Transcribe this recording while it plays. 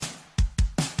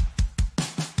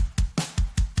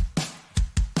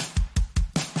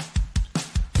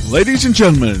Ladies and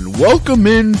gentlemen, welcome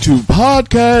into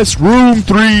Podcast Room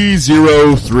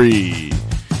 303.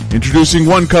 Introducing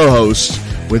one co-host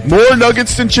with more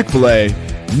nuggets than Chick-fil-A,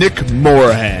 Nick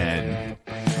Morahan.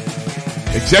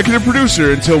 Executive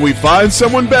producer until we find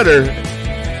someone better,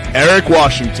 Eric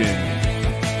Washington.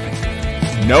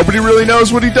 Nobody really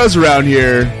knows what he does around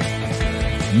here,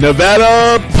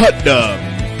 Nevada Putnam.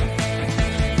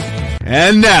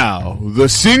 And now, the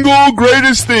single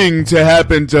greatest thing to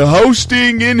happen to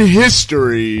hosting in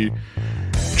history,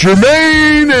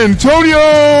 Jermaine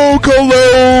Antonio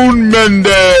Colon Mendez.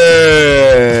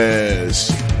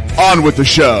 On with the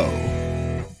show.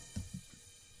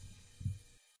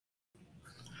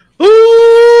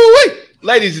 Ooh-wee!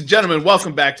 Ladies and gentlemen,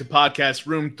 welcome back to Podcast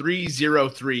Room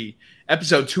 303,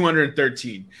 episode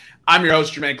 213. I'm your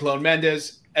host, Jermaine Colon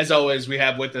Mendez. As always, we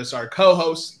have with us our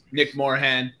co-host, Nick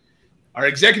Morahan, our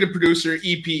executive producer,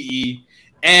 EPE,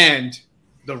 and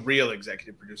the real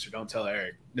executive producer, don't tell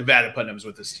Eric, Nevada Putnam is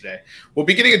with us today. We'll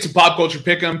be getting into pop culture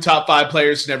pick'em, top 5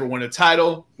 players to never win a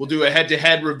title. We'll do a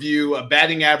head-to-head review, a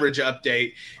batting average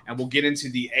update, and we'll get into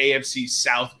the AFC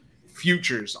South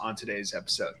futures on today's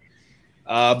episode.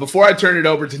 Before I turn it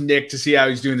over to Nick to see how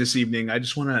he's doing this evening, I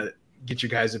just want to get your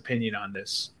guys' opinion on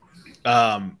this.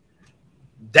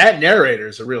 That narrator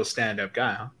is a real stand-up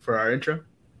guy, huh, for our intro?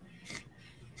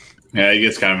 Yeah, he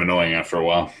gets kind of annoying after a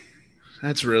while.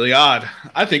 That's really odd.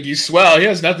 I think he's swell. He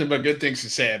has nothing but good things to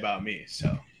say about me.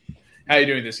 So, how you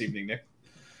doing this evening, Nick?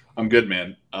 I'm good,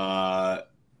 man.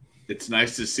 It's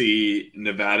nice to see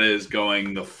Nevada is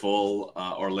going the full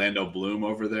Orlando Bloom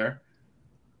over there.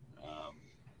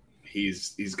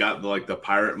 He's got the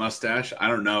pirate mustache. I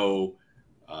don't know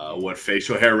what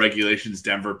facial hair regulations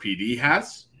Denver PD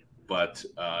has, but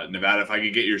Nevada, if I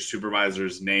could get your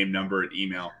supervisor's name, number, and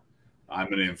email, I'm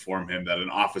going to inform him that an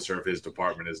officer of his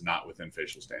department is not within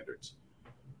facial standards.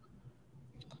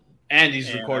 And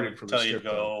he's recording from tell you to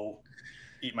go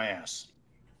eat my ass.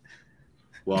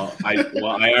 Well,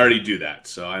 I already do that,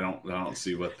 so I don't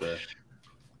see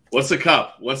what's the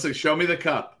cup? Show me the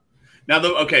cup. Now,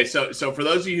 so for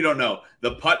those of you who don't know,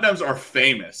 the Putnams are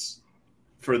famous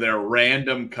for their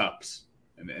random cups,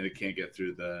 and it can't get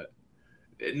through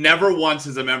never once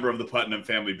has a member of the Putnam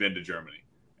family been to Germany.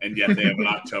 And yet they have an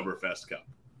Oktoberfest cup.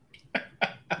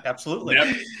 Absolutely.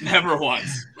 Never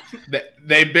once.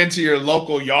 They've been to your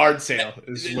local yard sale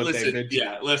is what they've been to.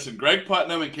 Yeah, listen, Greg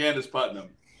Putnam and Candace Putnam,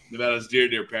 Nevada's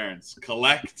dear parents,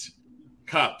 collect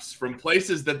cups from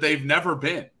places that they've never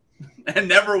been and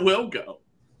never will go.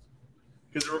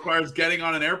 Because it requires getting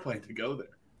on an airplane to go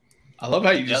there. I love how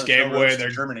you just gave away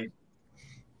their Germany.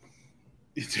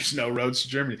 There's no roads to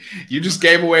Germany. You just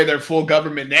gave away their full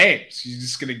government names.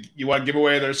 You want to give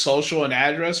away their social and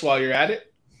address while you're at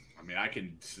it? I mean, I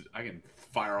can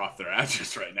fire off their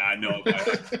address right now. I know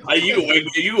it.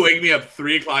 You can wake me up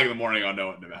 3:00 in the morning. I'll know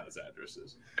what Nevada's address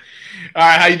is. All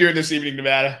right, how you doing this evening,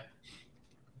 Nevada?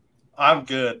 I'm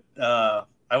good. I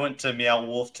went to Meow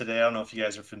Wolf today. I don't know if you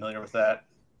guys are familiar with that.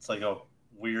 It's like a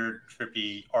weird,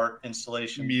 trippy art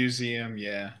installation museum.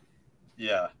 Yeah.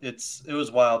 Yeah, it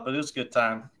was wild, but it was a good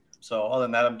time. So other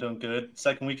than that, I'm doing good.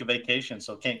 Second week of vacation,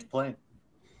 so can't complain.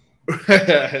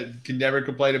 Can never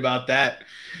complain about that.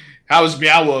 How was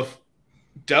Meow Wolf?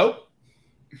 Dope?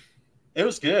 It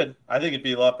was good. I think it'd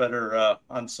be a lot better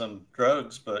on some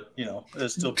drugs, but,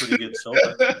 it's still pretty good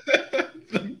sober.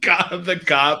 The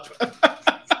cop.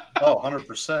 Oh,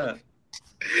 100%.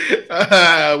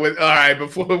 All right,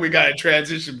 before we got to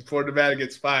transition, before Nevada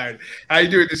gets fired, how you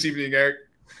doing this evening, Eric?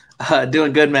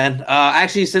 Doing good, man.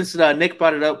 Actually, since Nick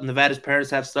brought it up, Nevada's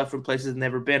parents have stuff from places they've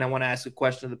never been, I want to ask a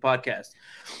question of the podcast.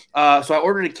 So I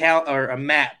ordered a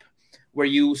map where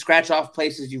you scratch off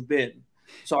places you've been.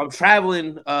 So I'm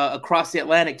traveling across the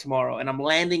Atlantic tomorrow, and I'm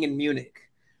landing in Munich.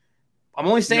 I'm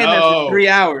only staying there for 3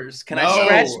 hours. Can I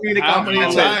scratch Munich off my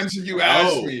list? How many times have you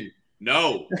asked me?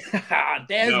 No.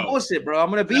 That's bullshit, bro.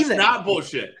 I'm going to be there. That's not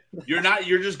bullshit. You're not.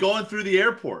 You're just going through the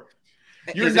airport.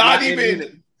 You're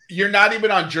not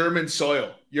even on German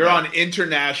soil. You're on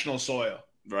international soil.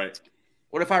 Right.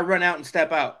 What if I run out and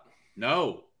step out?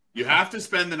 No. You have to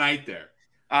spend the night there.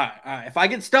 All right. If I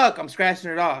get stuck, I'm scratching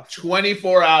it off.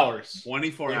 24 hours.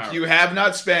 24 hours. If you have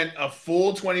not spent a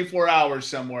full 24 hours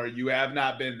somewhere, you have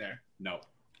not been there. No.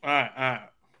 All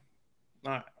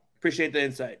right. Appreciate the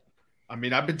insight. I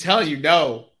mean, I've been telling you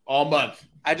no all month.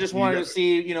 I just wanted to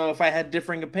see, if I had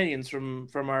differing opinions from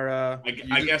our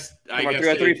I guess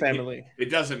 303 family.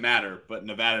 It doesn't matter, but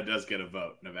Nevada does get a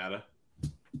vote. Nevada?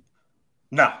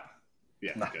 No.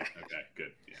 Yeah, No. good. Okay,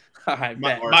 good. Yeah. All right,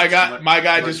 bet. My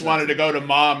guy just wanted to go to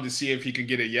mom to see if he could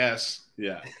get a yes.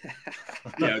 Yeah.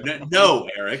 Yeah. No,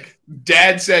 Eric.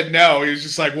 Dad said no. He was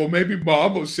just like, well, maybe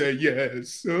mom will say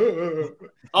yes.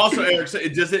 Also, Eric, so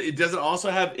does it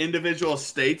also have individual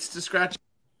states to scratch?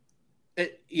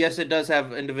 Yes, it does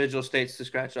have individual states to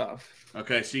scratch off.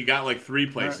 Okay, so you got like 3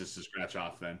 places to scratch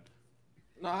off then.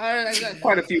 No, I got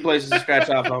quite a few places to scratch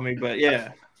off on me, but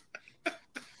yeah.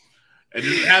 And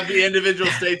does it have the individual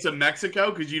states of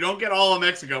Mexico? Because you don't get all of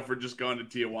Mexico for just going to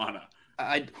Tijuana.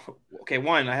 I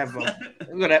have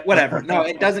whatever. No,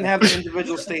 it doesn't have the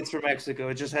individual states for Mexico.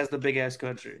 It just has the big ass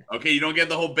country. Okay, you don't get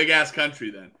the whole big ass country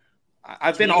then.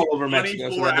 I've been all over Mexico,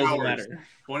 so that doesn't matter.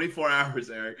 24 hours,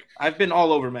 Eric. I've been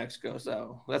all over Mexico,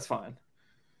 so that's fine.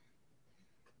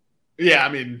 Yeah, I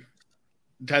mean,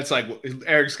 that's like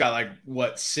Eric's got like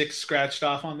what 6 scratched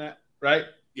off on that, right?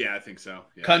 Yeah, I think so.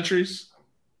 Yeah. Countries.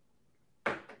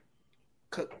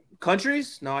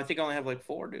 Countries? No, I think I only have like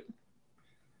 4, dude.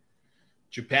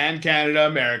 Japan, Canada,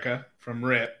 America from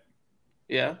Rip.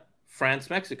 Yeah. France,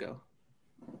 Mexico.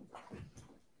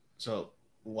 So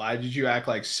why did you act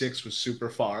like 6 was super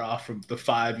far off from the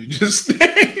 5 you just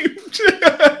named?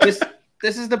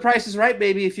 This is the Price is Right,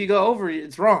 baby. If you go over,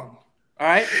 it's wrong. All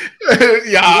right?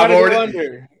 Yeah,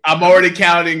 I'm already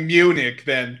counting Munich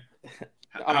then.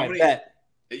 How many? Bet.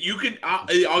 You can.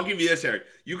 I'll give you this, Eric.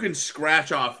 You can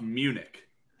scratch off Munich.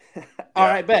 All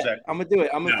right, bet. Exactly. I'm gonna do it.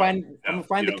 I'm gonna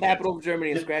find the capital of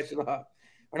Germany and scratch it off.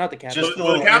 Or not the capital.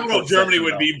 The capital of Germany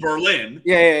would be Berlin.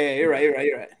 Yeah. You're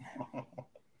right.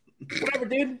 Whatever,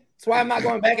 dude. That's why I'm not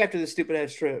going back after this stupid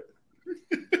ass trip.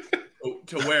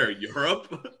 To where?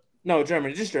 Europe? No,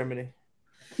 Germany. Just Germany.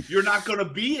 You're not going to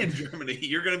be in Germany.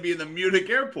 You're going to be in the Munich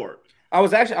airport.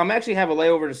 I'm actually have a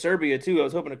layover to Serbia too. I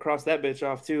was hoping to cross that bitch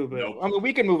off too, but nope. I mean,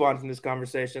 we can move on from this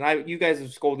conversation. You guys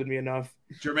have scolded me enough.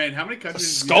 Jermaine, how many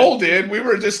countries? Scolded? We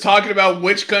were just talking about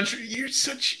which country.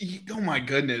 Oh my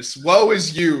goodness. Woe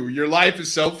is you. Your life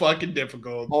is so fucking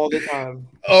difficult. All the time.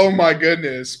 Oh my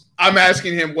goodness. I'm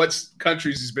asking him what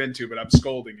countries he's been to, but I'm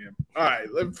scolding him. All right,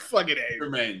 let's fucking A.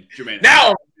 Jermaine.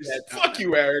 Now, fuck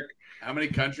you, Eric. How many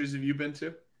countries have you been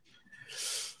to?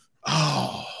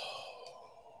 Oh.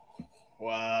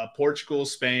 Portugal,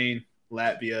 Spain,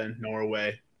 Latvia, and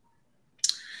Norway.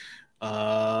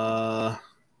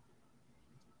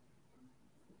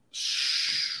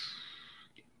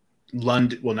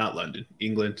 London. Well, not London.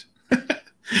 England.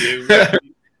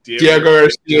 Diego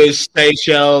Garcia,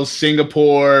 Seychelles,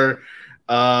 Singapore,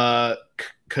 Qatar,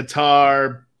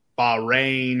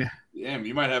 Bahrain. Damn,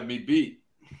 you might have me beat.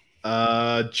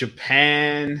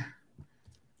 Japan.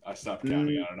 I stopped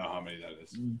counting. I don't know how many that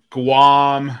is.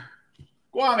 Guam.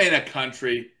 Guam ain't a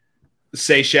country.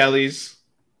 Seychelles.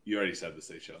 You already said the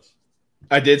Seychelles.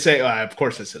 I did say, of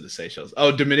course I said the Seychelles.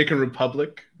 Oh, Dominican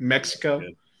Republic, Mexico.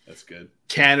 That's good.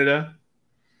 Canada.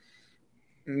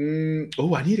 I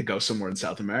need to go somewhere in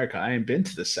South America. I ain't been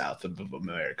to the south of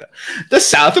America. The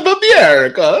south of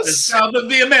America. The south of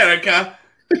the America.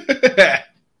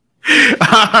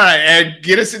 All right, and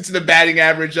get us into the batting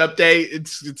average update.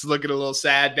 It's looking a little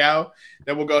sad now.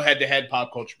 Then we'll go head-to-head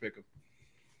pop culture pick'em.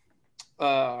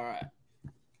 All right.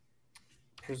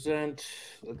 Present.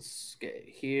 Let's get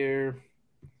here.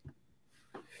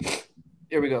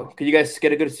 Here we go. Can you guys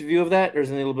get a good view of that, or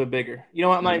is it a little bit bigger? You know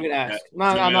what? I'm not even going to ask.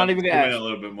 I'm not even going to ask. A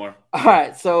little bit more. All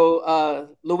right. So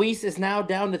Luis is now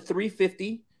down to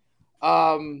 350.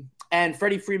 And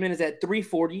Freddie Freeman is at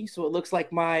 340. So it looks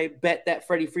like my bet that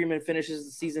Freddie Freeman finishes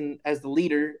the season as the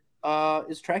leader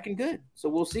is tracking good. So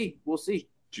we'll see.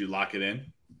 Did you lock it in?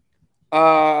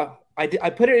 I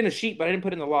put it in a sheet, but I didn't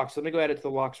put it in the locks. So let me go add it to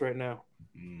the locks right now.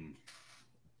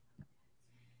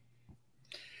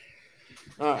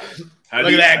 Look at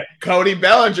that. Cody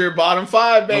Bellinger, bottom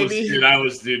 5, baby.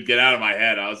 Dude, get out of my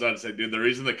head. I was about to say, dude, the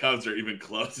reason the Cubs are even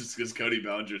close is because Cody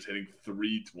Bellinger's hitting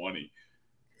 320.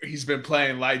 He's been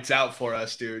playing lights out for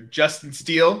us, dude. Justin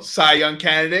Steele, Cy Young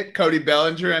candidate. Cody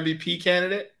Bellinger, MVP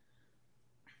candidate.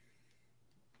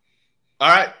 All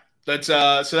right. Let's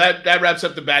so that wraps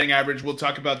up the batting average. We'll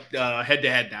talk about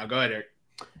head-to-head now. Go ahead, Eric.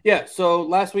 Yeah, so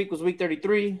last week was week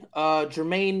 33.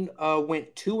 Jermaine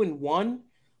went 2-1.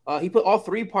 He put all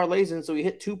 3 parlays in, so he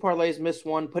hit 2 parlays, missed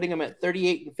 1, putting him at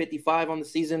 38-55 on the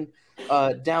season,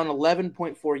 down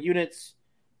 11.4 units.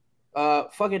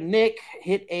 Fucking Nick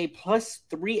hit a plus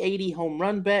 380 home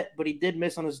run bet, but he did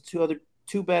miss on his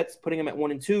two bets, putting him at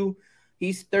 1-2.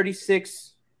 He's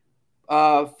 36,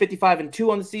 55-2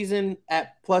 on the season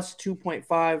at plus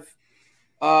 2.5.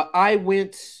 I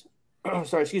went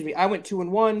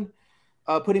 2-1.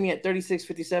 putting me at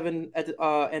 36-57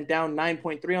 and down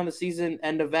 9.3 on the season.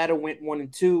 And Nevada went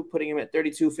 1-2, putting him at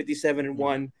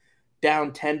 32-57-1,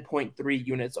 down 10.3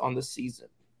 units on the season.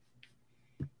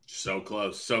 So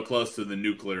close to the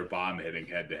nuclear bomb hitting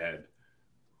head to head.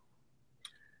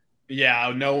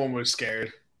 Yeah, no one was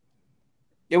scared.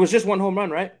 It was just one home run,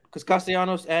 right? Because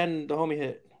Castellanos and the homie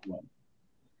hit.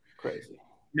 Crazy.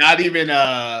 Not even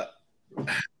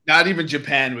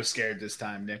Japan was scared this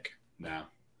time, Nick. No.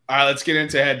 All right, let's get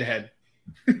into head to head.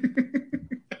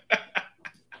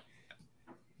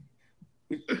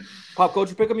 Pop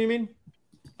culture pick 'em, you mean?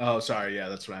 Oh, sorry. Yeah,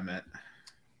 that's what I meant.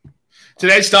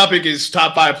 Today's topic is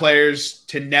top 5 players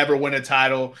to never win a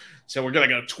title. So we're going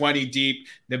to go 20 deep.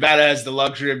 Nevada has the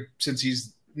luxury, since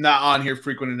he's not on here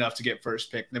frequent enough to get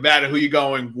first pick. Nevada, who you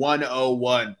going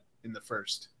 101 in the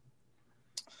first?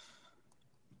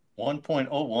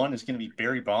 1.01 is going to be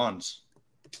Barry Bonds.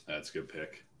 That's a good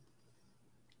pick.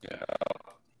 Yeah.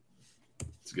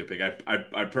 It's a good pick.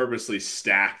 I purposely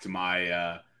stacked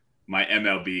my my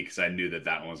MLB because I knew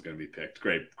that one was going to be picked.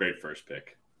 Great first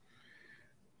pick.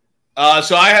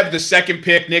 So I have the second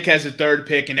pick. Nick has the third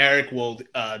pick, and Eric will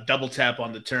double tap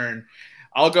on the turn.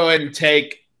 I'll go ahead and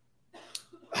take.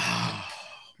 Oh,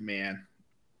 man.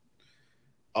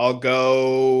 I'll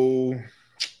go.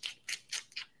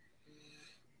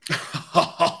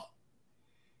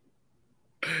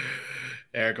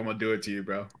 Eric, I'm gonna do it to you,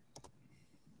 bro.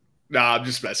 Nah, I'm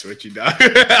just messing with you, dog.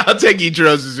 I'll take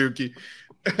Ichiro Suzuki.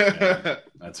 Yeah,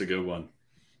 that's a good one.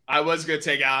 I was gonna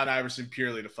take Allen Iverson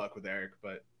purely to fuck with Eric,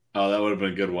 but that would have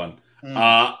been a good one.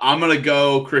 I'm gonna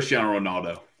go Cristiano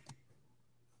Ronaldo.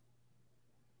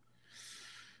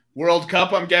 World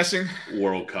Cup, I'm guessing.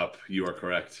 World Cup, you are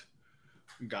correct.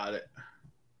 Got it.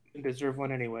 Deserve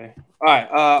one anyway. All right,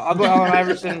 I'll go Allen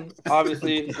Iverson,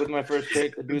 obviously, with my first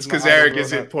pick. It's because Eric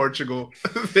is in Portugal.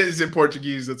 Is in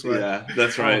Portuguese, that's why. Yeah,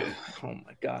 that's right. Oh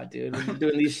my god, dude. We're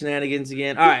doing these shenanigans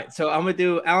again. All right, so I'm going to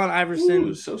do Allen Iverson.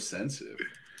 Ooh, so sensitive.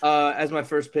 As my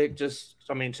first pick,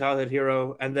 childhood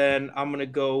hero. And then I'm going to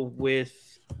go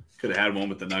with... Could have had one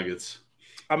with the Nuggets.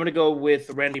 I'm going to go with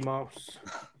Randy Moss.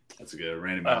 That's a good...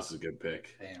 Randy Moss is a good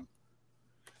pick.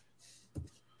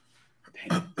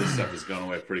 Damn, this stuff is going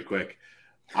away pretty quick.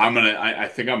 I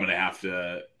think I'm gonna have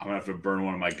to burn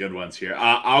one of my good ones here.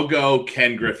 I'll go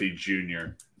Ken Griffey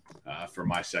Jr. For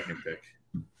my second pick.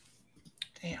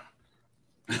 Damn.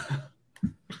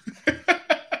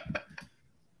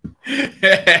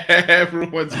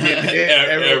 Everyone's getting it.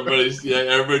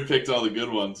 Everybody picked all the good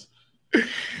ones.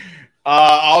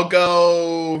 I'll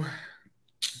go.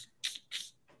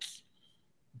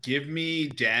 Give me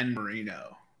Dan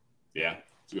Marino. Yeah,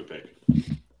 it's a good pick.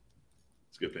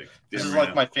 This is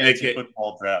like my fantasy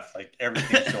football draft. Like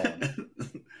everything's going.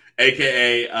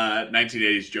 AKA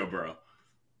 1980s Joe Burrow.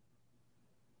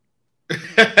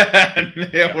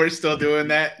 Yeah, we're still doing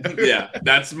that. Yeah,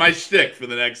 that's my shtick for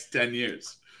the next 10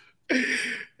 years.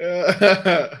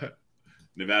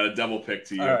 Nevada double pick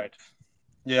to you. All right.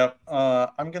 Yep.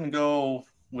 I'm going to go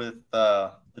with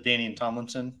the Danian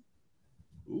Tomlinson.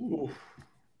 Ooh,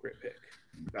 great pick.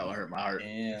 That'll hurt my heart.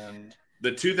 And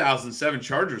the 2007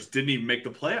 Chargers didn't even make the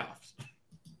playoffs,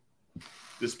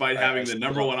 despite having the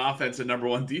number one offense and number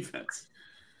one defense.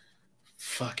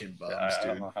 Fucking bums, I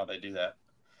don't know how they do that.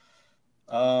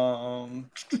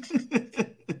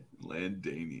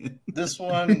 Landanian. This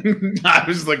one. I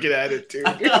was looking at it too.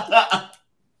 All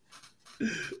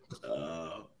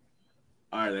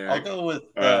right, Eric. I'll go with.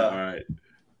 All right.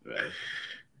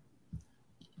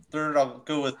 Third, I'll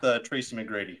go with Tracy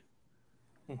McGrady.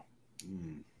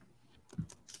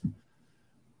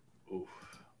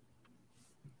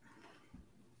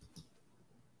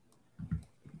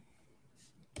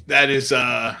 That is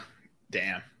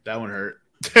damn, that one hurt.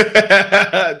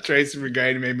 Tracy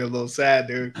McGrady made me a little sad,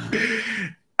 dude.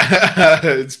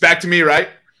 It's back to me, right?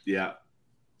 Yeah.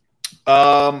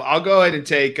 I'll go ahead and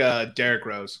take Derrick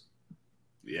Rose.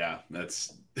 Yeah,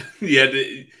 that's you had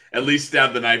to at least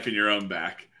stab the knife in your own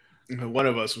back. One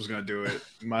of us was gonna do it.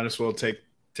 Might as well take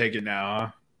it now, huh?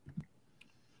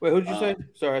 Wait, who'd you say?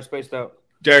 Sorry, I spaced out.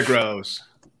 Derrick Rose.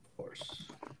 Of course.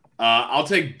 I'll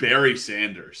take Barry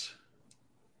Sanders.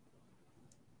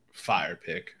 Fire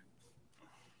pick.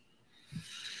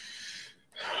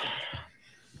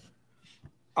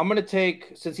 I'm going to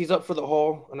take, since he's up for the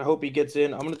Hall, and I hope he gets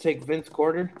in, I'm going to take Vince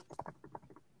Carter.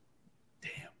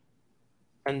 Damn.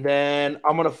 And then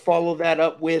I'm going to follow that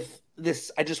up with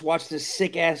this. I just watched this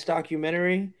sick-ass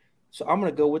documentary, so I'm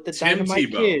going to go with the Tim Dynamite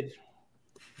Tebow. Kid.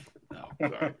 No,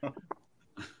 sorry.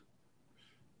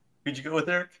 Who'd you go with,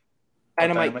 Eric?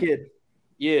 Dynamite Kid.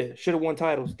 Yeah, should have won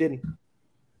titles, didn't.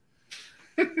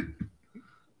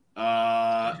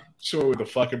 So with a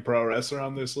fucking pro wrestler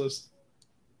on this list.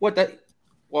 What that?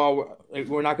 Well,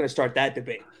 we're not going to start that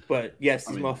debate. But yes,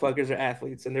 these motherfuckers are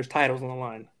athletes, and there's titles on the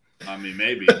line. I mean,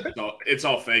 maybe it's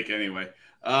all fake anyway.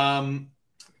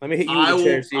 Let me hit you with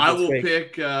a chair. I will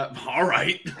pick. All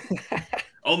right.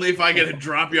 Only if I get to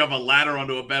drop you off a ladder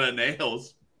onto a bed of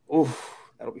nails. Oof,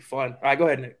 that'll be fun. All right, go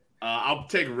ahead, Nick. I'll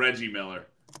take Reggie Miller.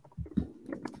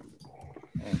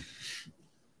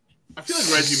 I feel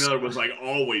like Reggie Miller was like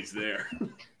always there.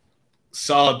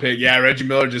 Solid pick. Yeah, Reggie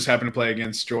Miller just happened to play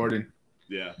against Jordan.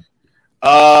 Yeah.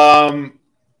 I'll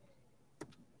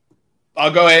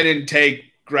go ahead and take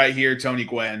right here Tony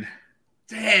Gwynn.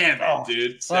 Damn,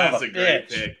 dude. That's a great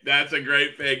pick. That's a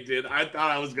great pick, dude. I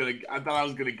thought I was gonna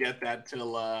get that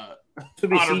till to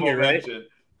be senior, right?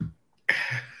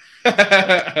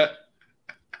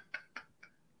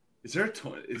 Is there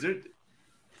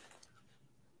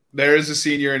There is a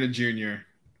senior and a junior.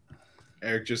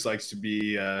 Eric just likes to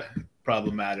be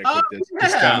problematic with this.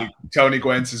 Yeah. Tony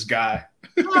Gwynn's his guy.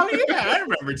 Oh yeah, I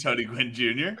remember Tony Gwynn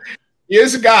Jr. He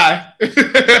is a guy.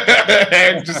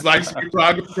 Eric just likes to be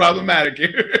problematic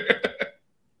here.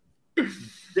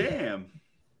 Damn.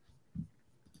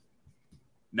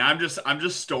 Now I'm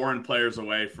just storing players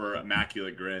away for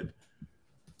Immaculate Grid.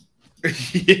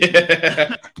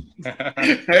 Yeah.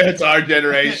 It's our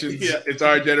generation's. Yeah. It's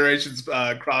our generation's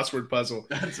crossword puzzle.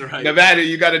 That's right. Nevada,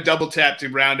 you got a double tap to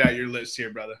round out your list here,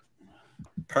 brother.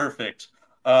 Perfect.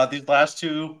 These last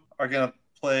two are going to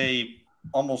play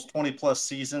almost 20-plus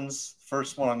seasons.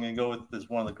 First one I'm going to go with is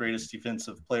one of the greatest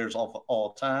defensive players of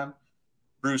all time,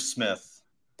 Bruce Smith.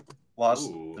 Lost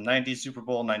the 90 Super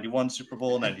Bowl, 91 Super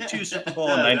Bowl, 92 Super Bowl,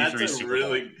 and 93 Super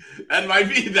Bowl. That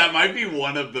might be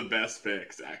one of the best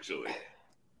picks, actually.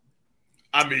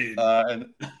 I mean,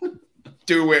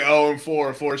 dude went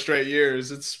 0-4 4 straight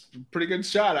years. It's a pretty good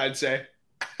shot, I'd say.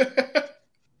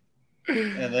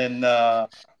 And then my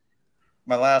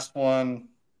last one,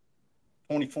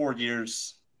 24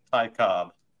 years, Ty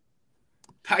Cobb.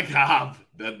 Ty Cobb,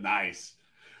 that's nice.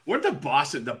 Weren't the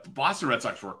Boston Red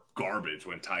Sox were garbage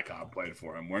when Ty Cobb played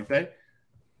for him, weren't they?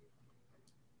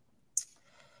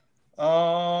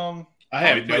 I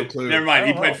have no clue. Never mind,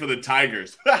 he played for the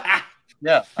Tigers.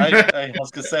 Yeah, I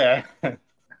was gonna say I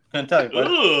couldn't tell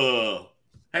you.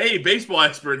 Hey, baseball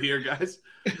expert here, guys.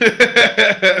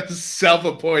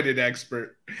 Self-appointed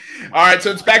expert. All right, so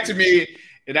it's back to me,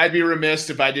 and I'd be remiss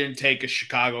if I didn't take a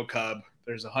Chicago Cub.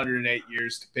 There's 108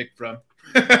 years to pick from.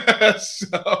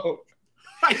 So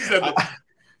I said that.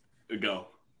 Go.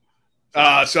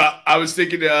 So I was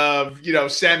thinking of,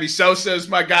 Sammy Sosa is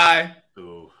my guy.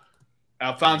 Ooh.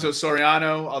 Alfonso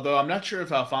Soriano, although I'm not sure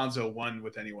if Alfonso won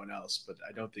with anyone else, but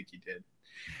I don't think he did.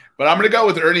 But I'm going to go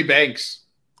with Ernie Banks.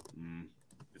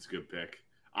 It's a good pick.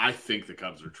 I think the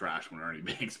Cubs were trash when Ernie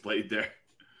Banks played there.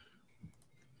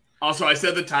 Also, I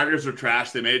said the Tigers were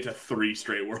trash. They made it to 3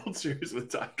 straight World Series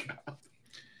with Ty Cobb.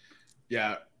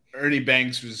 Yeah, Ernie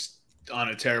Banks was on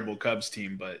a terrible Cubs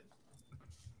team, but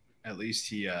at least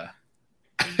he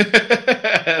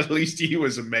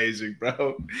was amazing,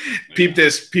 bro. Peep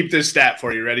this stat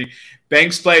for you. Ready?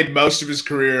 Banks played most of his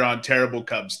career on terrible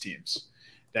Cubs teams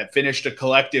that finished a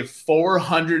collective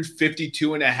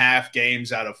 452.5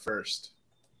 games out of first.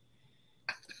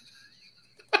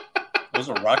 Those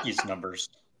are Rockies numbers.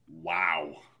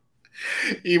 Wow.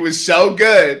 He was so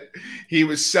good. He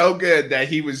was so good that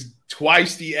he was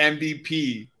twice the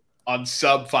MVP on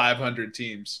sub 500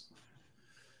 teams.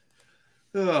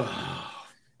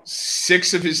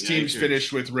 6 of his teams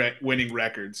finished with winning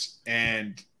records,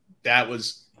 and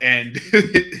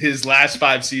his last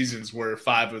 5 seasons were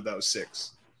 5 of those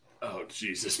 6. Oh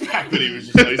Jesus! Back when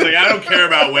he's like, I don't care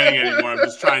about winning anymore. I'm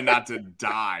just trying not to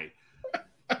die.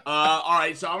 All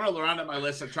right, so I'm gonna round up my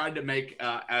list. I tried to make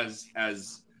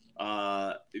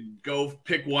go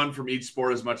pick one from each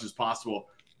sport as much as possible.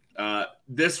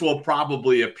 This will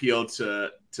probably appeal to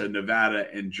Nevada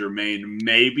and Jermaine,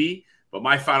 maybe. But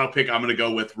my final pick, I'm going to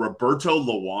go with Roberto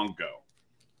Luongo.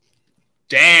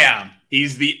 Damn.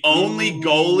 He's the only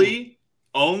goalie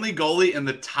in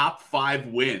the top 5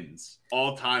 wins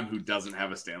all time who doesn't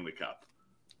have a Stanley Cup.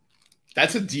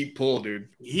 That's a deep pull, dude.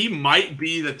 He might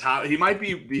be the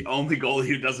only goalie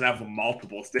who doesn't have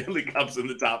multiple Stanley Cups in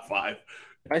the top 5.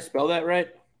 Did I spell that right?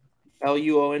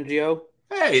 Luongo?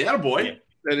 Hey, that a boy.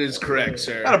 That is correct,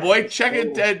 sir. That a boy. Check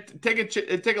it.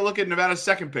 Take a look at Nevada's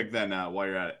second pick then while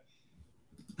you're at it.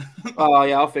 Oh,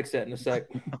 yeah, I'll fix that in a sec.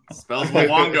 Spells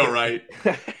Luongo right.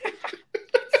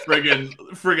 Friggin'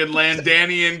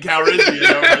 Landanian Calrissian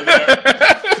over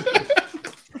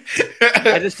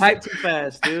there. I just typed too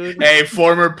fast, dude. Hey,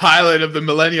 former pilot of the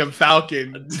Millennium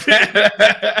Falcon. Dude,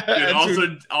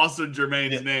 also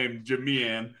Jermaine's name,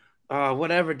 Jamian.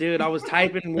 Whatever, dude. I was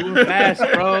typing, moving fast,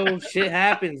 bro. Shit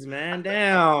happens, man.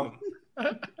 Damn.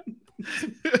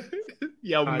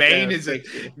 Yo, Maine is a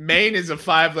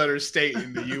 5-letter state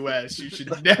in the U.S. You should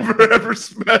never ever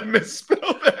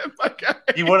misspell that, my guy.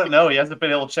 He wouldn't know. He hasn't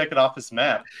been able to check it off his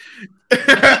map.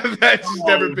 That's just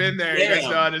never been there. He doesn't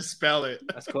know how to spell it.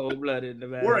 That's cold-blooded,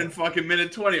 Nevada. We're in fucking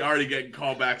minute 20 already getting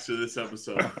callbacks to this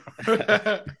episode.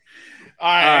 All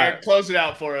right, Eric, close it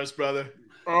out for us, brother.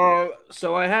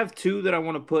 So I have two that I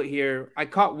want to put here. I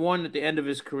caught one at the end of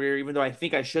his career, even though I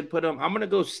think I should put him. I'm going to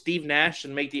go Steve Nash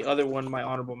and make the other one my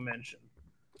honorable mention.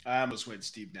 I almost went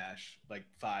Steve Nash like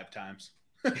 5 times.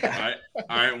 All right.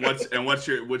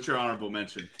 What's your honorable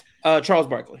mention? Charles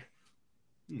Barkley.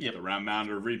 The round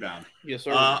mounder rebound. Yes,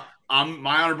 sir. My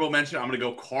honorable mention. I'm going to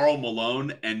go Karl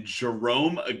Malone and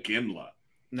Jerome Iginla.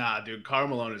 Nah, dude, Karl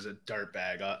Malone is a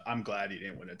dirtbag. I'm glad he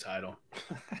didn't win a title.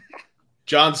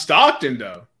 John Stockton,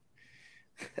 though.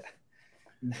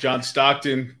 John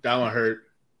Stockton, that one hurt.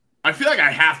 I feel like I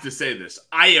have to say this.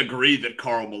 I agree that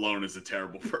Karl Malone is a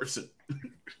terrible person.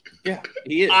 Yeah,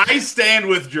 he is. I stand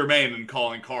with Jermaine in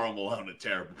calling Karl Malone a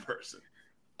terrible person.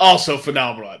 Also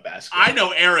phenomenal at basketball. I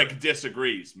know Eric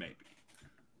disagrees, maybe.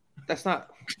 That's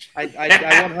not. I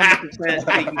 100%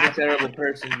 think he's a terrible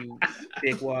person, you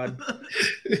dickwad.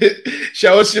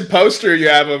 Show us your poster you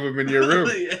have of him in your room.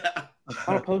 Yeah. It's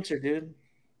not a poster, dude.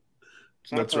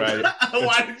 That's right.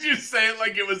 Why did you say it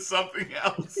like it was something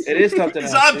else? It is something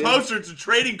it's else. It's not a poster. It's a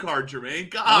trading card, Jermaine.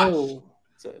 Gosh.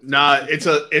 No. It's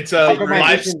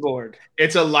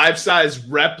a life-size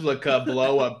replica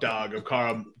blow-up dog of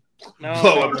Carl.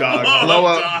 Blow-up dog.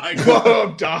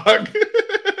 Blow-up dog.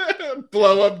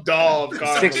 Blow-up doll of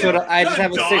Carl. 6 foot. I just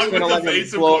have a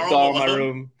 6'11" blow-up doll in my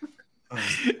room.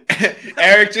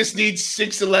 Eric just needs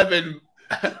 6'11",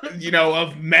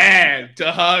 of man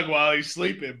to hug while he's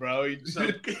sleeping, bro. It's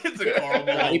a Carl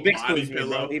Malone. He big spoons me,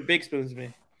 bro. He big spoons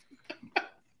me.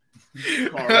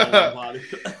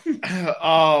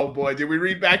 Oh boy, did we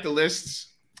read back the lists?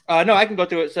 No, I can go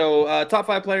through it. So top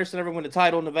 5 players to never win a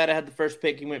title. Nevada had the first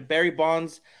pick. He went Barry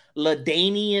Bonds,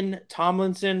 LaDainian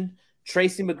Tomlinson,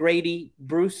 Tracy McGrady,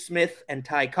 Bruce Smith, and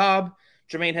Ty Cobb.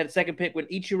 Jermaine had a second pick with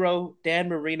Ichiro, Dan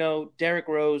Marino, Derrick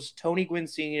Rose, Tony Gwynn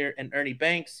Sr., and Ernie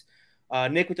Banks.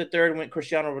 Nick with the third went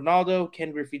Cristiano Ronaldo,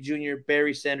 Ken Griffey Jr.,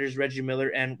 Barry Sanders, Reggie Miller,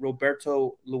 and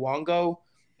Roberto Luongo.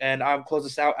 And I'll close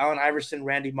this out. Allen Iverson,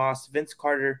 Randy Moss, Vince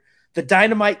Carter, the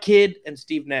Dynamite Kid, and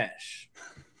Steve Nash.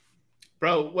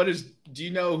 Bro, do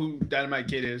you know who Dynamite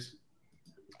Kid is?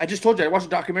 I just told you. I watched a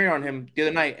documentary on him the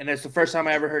other night, and it's the first time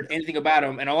I ever heard anything about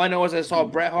him. And all I know is I saw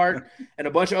Bret Hart and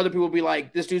a bunch of other people be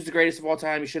like, this dude's the greatest of all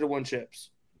time. He should have won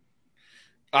chips.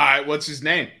 All right, what's his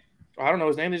name? I don't know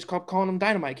his name. They just kept calling him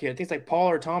Dynamite Kid. I think it's like Paul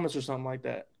or Thomas or something like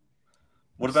that.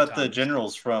 What about the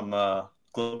Generals from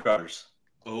Globetrotters?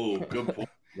 Oh, good point.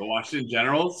 The Washington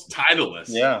Generals, titleist.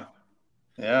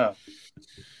 Yeah.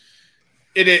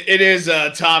 It is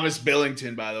Thomas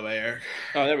Billington, by the way, Eric.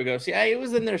 Oh, there we go. See, it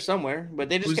was in there somewhere, but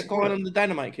they just kept calling him the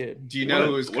Dynamite Kid. Do you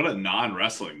know what a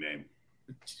non-wrestling name?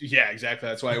 Yeah, exactly.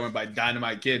 That's why he went by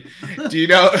Dynamite Kid. Do you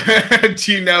know? Coming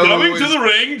to the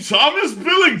ring, Thomas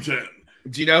Billington.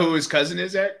 Do you know who his cousin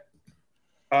is, Eric?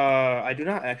 I do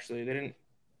not actually. I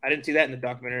didn't see that in the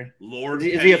documentary.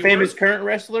 Is he a famous current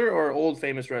wrestler or old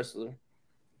famous wrestler?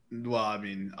 Well, I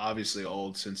mean, obviously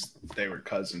old since they were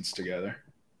cousins together.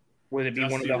 Would it be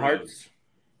one of the Harts?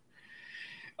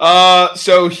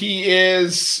 So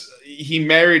he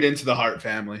married into the Hart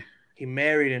family. He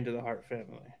married into the Hart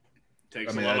family.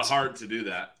 Takes a lot of heart to do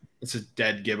that. It's a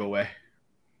dead giveaway.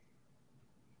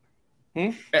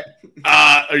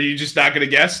 Are you just not going to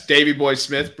guess? Davey Boy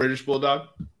Smith, British Bulldog?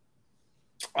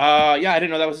 Yeah, I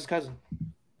didn't know that was his cousin.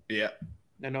 Yeah.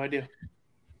 I had no idea.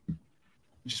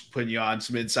 Just putting you on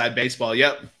some inside baseball.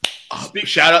 Yep.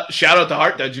 Shout out to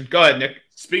Hart Dungeon. Go ahead, Nick.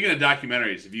 Speaking of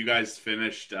documentaries, have you guys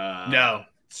finished No.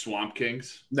 Swamp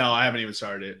Kings? No, I haven't even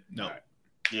started it. No. Right.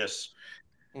 Yes.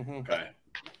 Mm-hmm. Okay.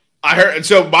 I heard.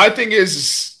 So my thing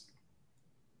is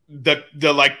the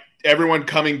like everyone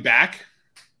coming back.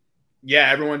 Yeah,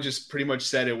 everyone just pretty much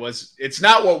said it's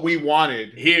not what we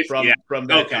wanted from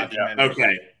that documentary.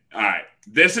 Okay. All right.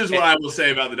 This is what I will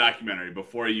say about the documentary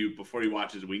before you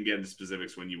watch it. We can get into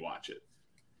specifics when you watch it.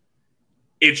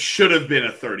 It should have been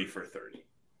a 30 for 30.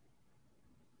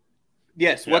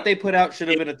 Yes, what they put out should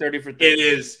have been a 30 for 30. It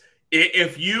is.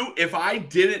 If I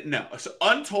didn't know, so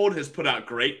Untold has put out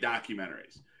great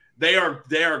documentaries. They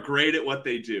are great at what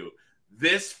they do.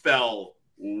 This fell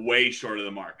way short of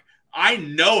the mark. I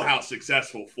know how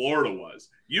successful Florida was.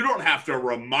 You don't have to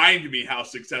remind me how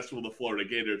successful the Florida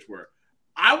Gators were.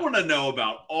 I want to know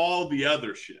about all the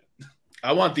other shit.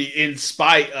 I want the in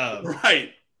spite of.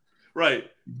 Right.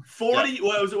 Right. 40. Yeah.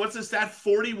 What was it? What's the stat?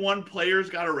 41 players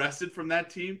got arrested from that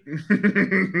team.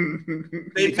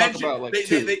 They mentioned about, like,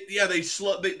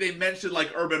 they mentioned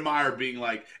like Urban Meyer being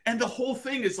like, and the whole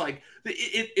thing is like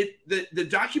the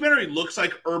documentary looks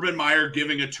like Urban Meyer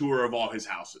giving a tour of all his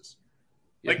houses.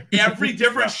 Like every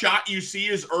different shot you see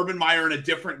is Urban Meyer in a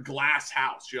different glass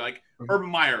house. You're like, Urban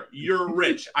Meyer, you're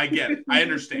rich. I get it. I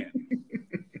understand.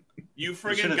 You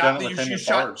friggin' got the you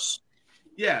shot.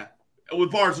 Yeah. With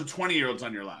bars of 20-year-olds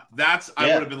on your lap. I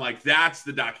would have been like, that's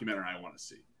the documentary I want to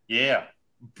see. Yeah.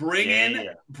 Bring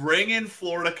in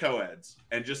Florida co-eds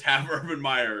and just have Urban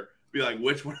Meyer be like,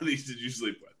 which one of these did you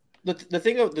sleep with? The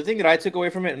thing that I took away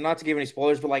from it, and not to give any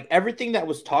spoilers, but like everything that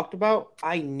was talked about,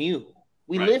 I knew.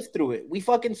 We lived through it. We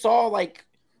fucking saw like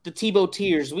the Tebow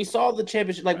tears. We saw the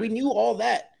championship. Like we knew all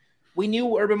that. We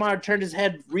knew Urban Meyer turned his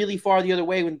head really far the other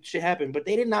way when shit happened, but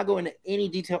they did not go into any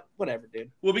detail. Whatever, dude.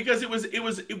 Well, because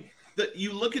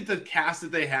you look at the cast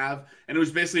that they have, and it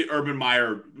was basically Urban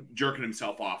Meyer jerking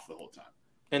himself off the whole time.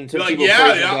 And like,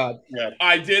 yeah,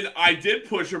 I did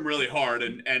push him really hard,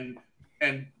 and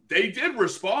they did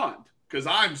respond because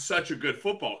I'm such a good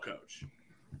football coach.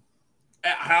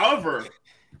 However,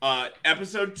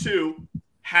 episode 2,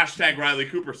 # Riley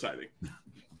Cooper sighting.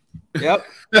 Yep.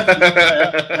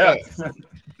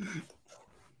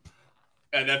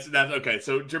 And that's okay.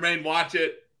 So Jermaine, watch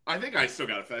it. I think I still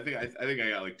got it. I think I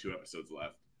got like 2 episodes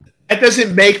left. That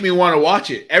doesn't make me want to watch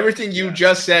it. Everything you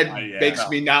just said makes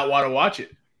me not want to watch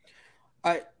it.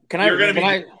 Can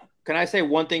I say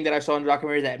one thing that I saw in the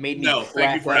documentary that made me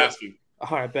thank you for asking.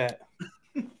 All right, bet.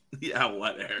 Yeah,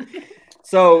 what, Eric?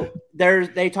 So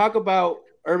they talk about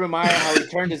Urban Meyer, how he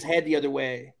turned his head the other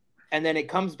way, and then it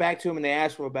comes back to him and they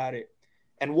ask him about it.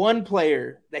 And one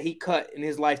player that he cut in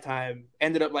his lifetime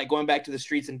ended up like going back to the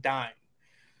streets and dying.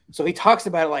 So he talks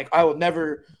about it like, I will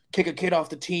never kick a kid off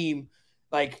the team,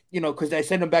 like, because they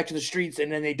send them back to the streets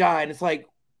and then they die. And it's like,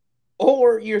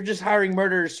 or you're just hiring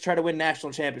murderers to try to win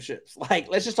national championships. Like,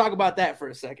 let's just talk about that for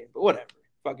a second. But whatever.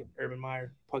 Fucking Urban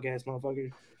Meyer, punk ass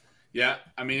motherfucker. Yeah,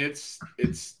 I mean, it's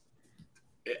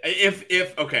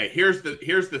okay. Here's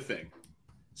the thing.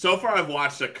 So far, I've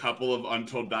watched a couple of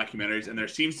Untold documentaries, and there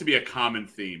seems to be a common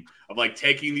theme of like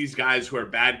taking these guys who are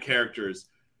bad characters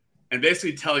and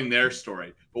basically telling their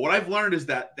story. But what I've learned is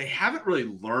that they haven't really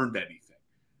learned anything.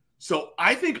 So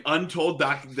I think Untold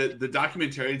the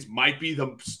documentarians might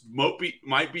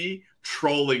be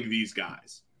trolling these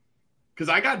guys. Because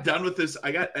I got done with this.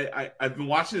 I've been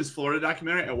watching this Florida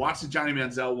documentary. I watched the Johnny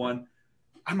Manziel one.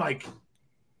 I'm like,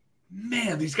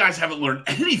 man, these guys haven't learned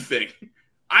anything.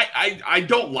 I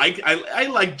don't like I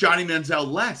like Johnny Manziel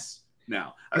less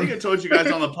now. I think I told you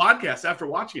guys on the podcast after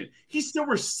watching it. He's still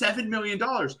worth $7 million.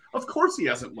 Of course he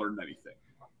hasn't learned anything.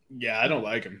 Yeah, I don't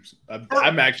like him.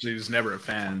 I'm actually just never a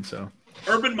fan. So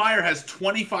Urban Meyer has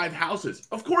 25 houses.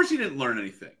 Of course he didn't learn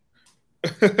anything.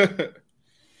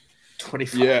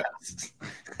 25. Yeah.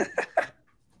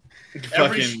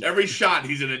 Every shot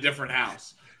he's in a different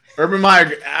house. Urban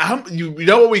Meyer, you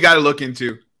know what we got to look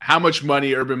into? How much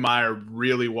money Urban Meyer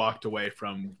really walked away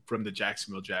from the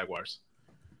Jacksonville Jaguars?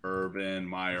 Urban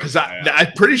Meyer. Because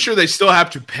I'm pretty sure they still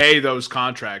have to pay those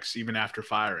contracts even after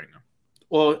firing them.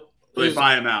 Well, they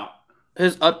buy him out.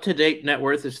 His up-to-date net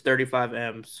worth is 35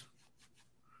 M's.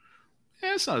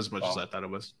 Yeah, it's not as much as I thought it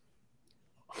was.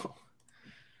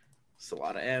 It's a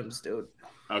lot of M's, dude.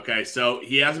 Okay, so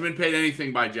he hasn't been paid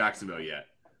anything by Jacksonville yet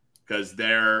because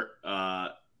they're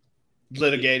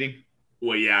litigating.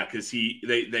 Well, yeah, because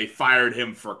they fired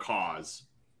him for cause.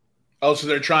 Oh, so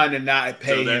they're trying to not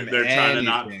pay him. They're trying to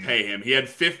not pay him. He had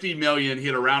 $50 million. He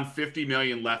had around $50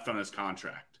 million left on his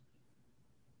contract.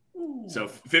 Ooh. So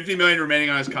 $50 million remaining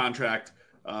on his contract.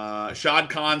 Shad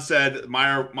Khan said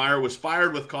Meyer was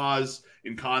fired with cause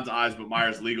in Khan's eyes, but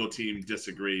Meyer's legal team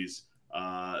disagrees.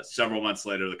 Several months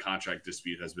later, the contract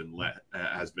dispute has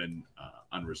been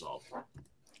unresolved.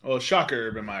 Well, shocker,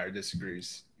 Urban Meyer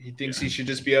disagrees. He thinks he should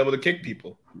just be able to kick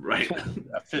people. Right.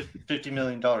 A $50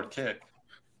 million kick.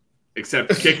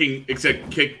 Except kicking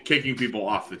people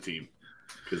off the team,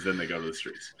 because then they go to the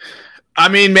streets. I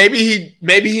mean, maybe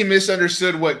he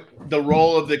misunderstood what the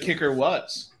role of the kicker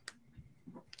was.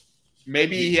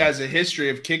 Maybe he has a history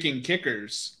of kicking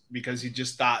kickers because he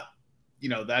just thought,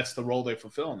 that's the role they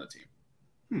fulfill on the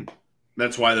team.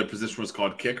 That's why their position was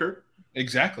called kicker?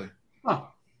 Exactly. Oh,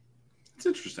 it's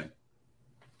interesting.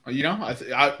 You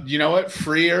know what?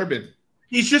 Free Urban.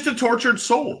 He's just a tortured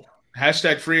soul.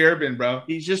 # free Urban, bro.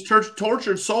 He's just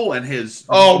tortured soul in his...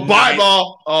 Oh,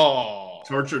 Bible. Oh.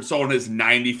 Tortured soul in his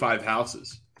 95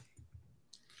 houses.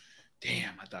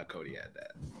 Damn, I thought Cody had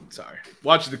that. Sorry.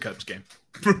 Watch the Cubs game.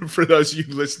 For those of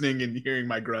you listening and hearing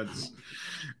my grunts.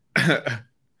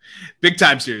 Big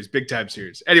time series.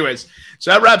 Anyways,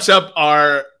 so that wraps up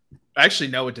our. Actually,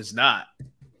 no, it does not.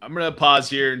 I'm going to pause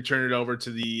here and turn it over to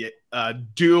the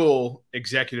dual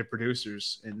executive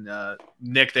producers. And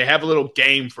Nick, they have a little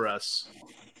game for us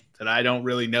that I don't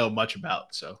really know much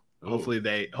about. So hopefully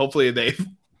they've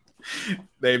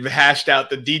hashed out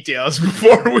the details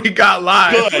before we got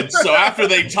live. Good. So after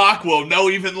they talk, we'll know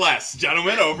even less.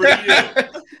 Gentlemen, over to you.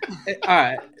 All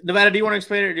right. Nevada, do you want to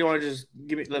explain it, or do you want to just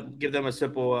give them a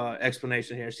simple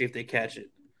explanation here, see if they catch it?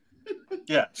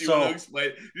 Yeah. Do you want to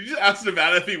explain? You just ask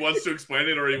Nevada if he wants to explain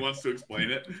it or he wants to explain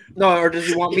it. No, or does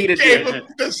he want me to do it?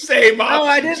 The same. No,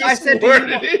 I didn't. I said,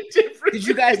 did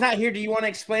you guys not hear? Do you want to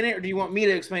explain it, or do you want me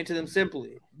to explain it to them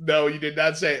simply? No, you did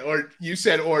not say. Or you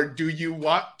said, or do you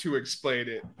want to explain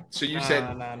it? So you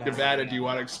said, Nevada, do you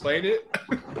want to explain it?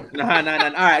 No. All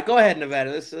right, go ahead,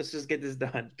 Nevada. Let's just get this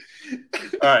done.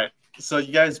 All right. So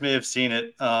you guys may have seen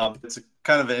it. It's a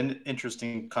kind of an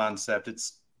interesting concept.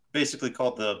 It's basically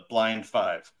called the blind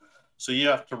five. So you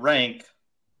have to rank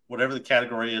whatever the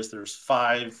category is. There's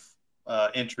 5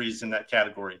 entries in that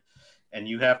category, and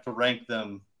you have to rank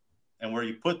them, and where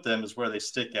you put them is where they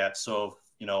stick at. So,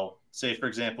 say, for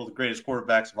example, the greatest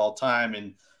quarterbacks of all time,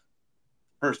 and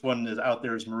first one is out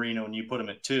there is Marino, and you put him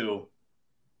at 2.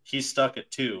 He's stuck at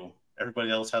 2.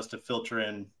 Everybody else has to filter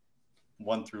in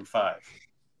 1 through 5.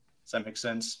 Does that make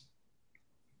sense?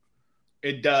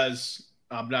 It does.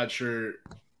 I'm not sure.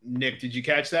 Nick, did you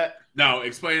catch that? No,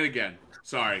 explain it again.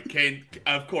 Sorry. Kane,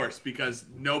 of course, because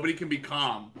nobody can be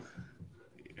calm.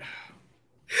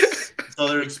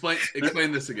 So explain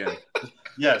this again.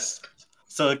 Yes.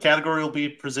 So the category will be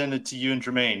presented to you and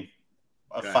Jermaine.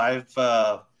 Okay.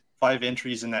 5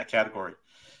 entries in that category.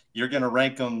 You're going to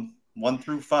rank them 1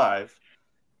 through 5,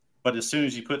 but as soon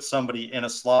as you put somebody in a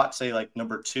slot, say like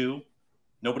number 2,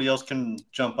 nobody else can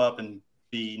jump up and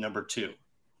be number 2.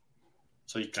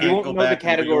 So you can't go back. The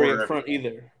category in front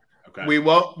either. Okay. We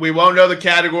won't know the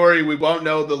category. We won't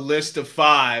know the list of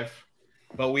 5,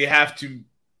 but we have to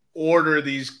order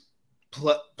these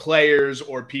players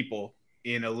or people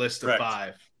in a list of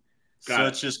 5. So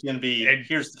it's just going to be,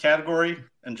 here's the category,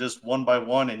 and just one by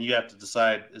one, and you have to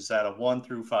decide, is that a 1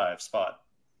 through 5 spot?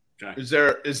 Okay. Is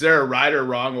there a right or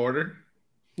wrong order?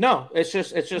 No, it's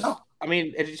just. No. I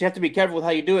mean, you have to be careful with how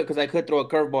you do it, because I could throw a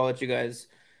curveball at you guys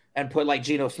and put like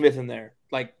Geno Smith in there,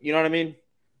 like, you know what I mean.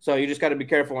 So you just got to be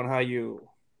careful on how you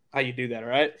do that. All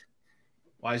right.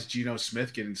 Why is Geno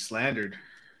Smith getting slandered?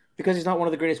 Because he's not one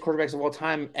of the greatest quarterbacks of all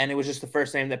time, and it was just the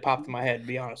first name that popped in my head, to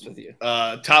be honest with you.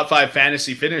 Top 5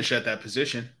 fantasy finish at that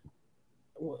position.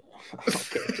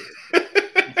 Okay.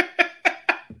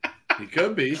 He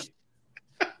could be.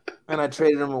 And I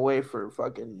traded him away for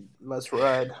fucking Les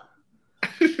Ride.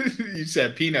 You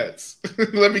said peanuts.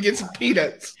 Let me get some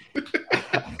peanuts.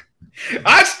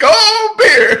 Ice cold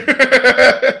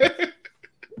beer.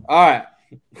 All right.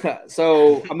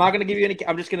 So I'm not going to give you any.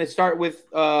 I'm just going to start with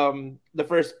the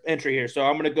first entry here. So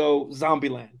I'm going to go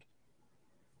Zombieland.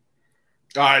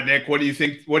 All right, Nick. What do you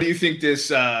think? What do you think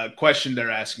this question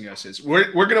they're asking us is?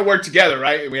 We're going to work together,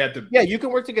 right? We have to. Yeah, you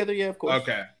can work together. Yeah, of course.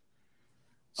 Okay.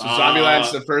 So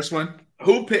Zombieland's the first one.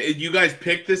 You guys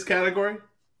picked this category?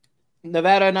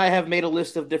 Nevada and I have made a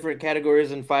list of different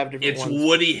categories and 5 different ones. It's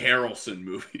Woody Harrelson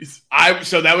movies.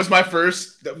 So that was my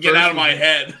first. Get out of my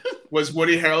head. Was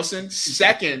Woody Harrelson.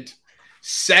 Second,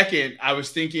 I was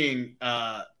thinking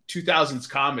 2000s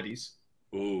comedies.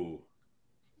 Ooh.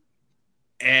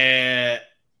 And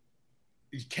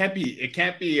it can't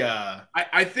be.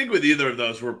 I think with either of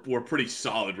those, we're pretty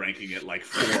solid ranking it like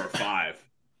 4 or 5.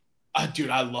 Dude,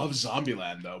 I love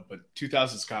Zombieland though, but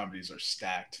 2000s comedies are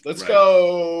stacked. Let's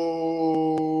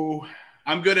go.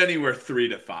 I'm good anywhere 3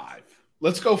 to 5.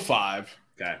 Let's go 5.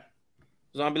 Okay.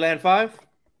 Zombieland 5?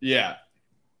 Yeah.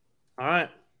 All right.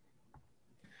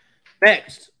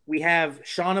 Next, we have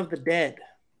Shaun of the Dead.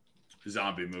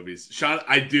 Zombie movies.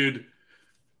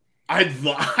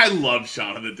 I love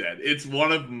Shaun of the Dead. It's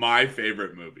one of my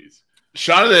favorite movies.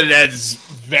 Shaun of the Dead is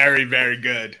very, very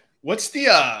good. What's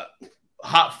the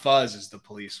Hot Fuzz is the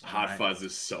police one, Hot Fuzz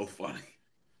is so funny.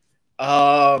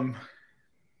 Man,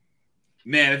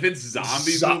 if it's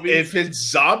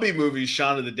zombie movies,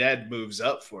 Shaun of the Dead moves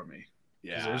up for me.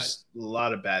 Yeah, there's a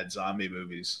lot of bad zombie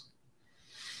movies.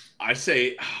 I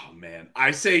say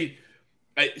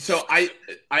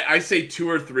 2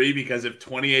 or 3 because if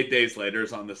 28 Days Later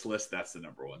is on this list, that's the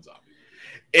number 1 zombie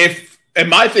movie. And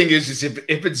my thing is if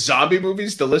it's zombie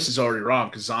movies, the list is already wrong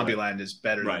because Zombieland is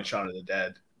better than Shaun of the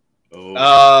Dead. Oh,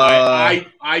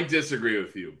 I disagree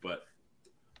with you, but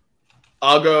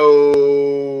I'll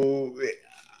go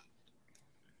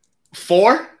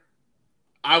 4.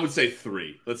 I would say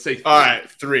 3. Let's say 3. All right,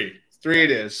 3. 3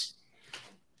 it is.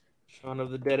 Shaun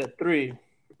of the Dead at 3.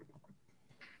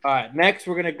 All right, next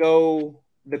we're gonna go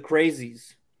The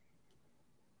Crazies.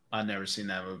 I've never seen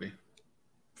that movie.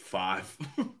 5.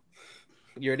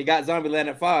 You already got Zombieland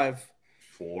at 5.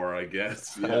 4, I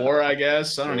guess. 4, I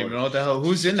guess. I don't even know what the hell.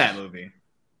 Who's in that movie?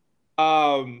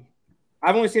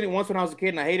 I've only seen it once when I was a kid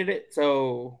and I hated it.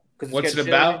 So, what's it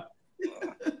about?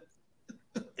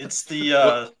 It's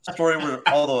the story where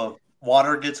all the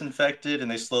water gets infected and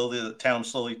the town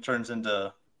slowly turns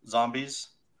into zombies.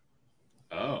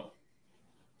 Oh.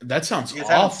 That sounds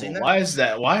awful. Why is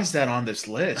that on this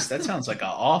list? That sounds like an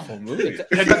awful movie.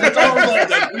 It's always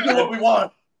like, we do what we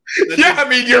want. I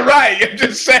mean, you're right. I'm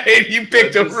just saying you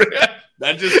picked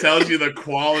that just tells you the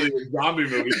quality of zombie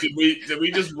movies. Did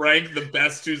we just rank the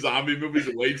best 2 zombie movies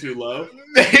way too low?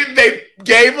 They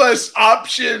gave us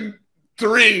option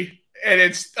 3, and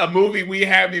it's a movie we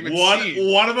haven't even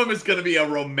seen. One of them is going to be a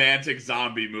romantic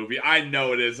zombie movie. I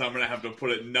know it is. I'm going to have to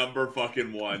put it number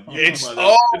fucking 1. It's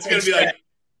going to be like.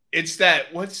 It's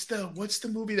that what's the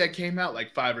movie that came out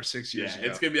like 5 or 6 years ago?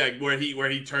 It's gonna be like where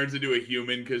he turns into a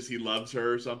human because he loves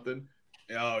her or something.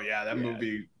 Oh yeah, that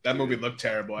movie looked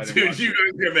terrible. You're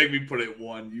gonna make me put it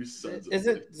 1. You sons of Is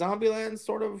it Zombieland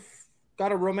sort of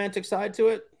got a romantic side to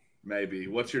it? Maybe.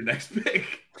 What's your next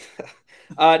pick?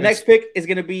 Next pick is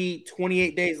gonna be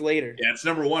 28 Days Later. Yeah, it's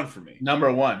number 1 for me. Number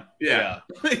 1. Yeah.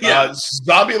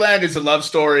 Zombieland is a love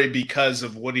story because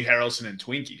of Woody Harrelson and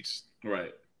Twinkies.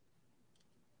 Right.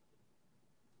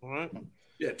 All right.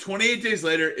 Yeah, 28 Days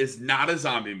Later is not a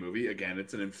zombie movie. Again,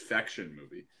 it's an infection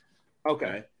movie.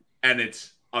 Okay. And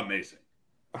it's amazing.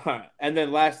 All right. And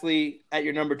then lastly, at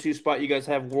your number 2 spot, you guys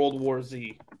have World War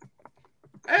Z.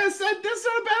 That's not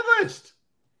a bad list.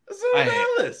 That's not a bad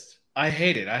list. I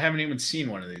hate it. I haven't even seen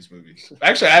one of these movies.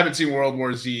 Actually, I haven't seen World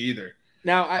War Z either.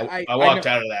 Now, I walked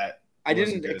out of that. I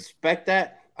didn't expect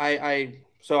that.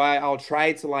 I'll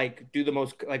try to like do the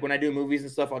most, like when I do movies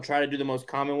and stuff, I'll try to do the most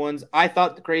common ones. I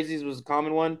thought The Crazies was a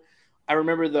common one. I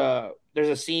remember there's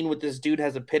a scene with this dude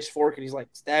has a pitchfork and he's like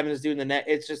stabbing this dude in the neck.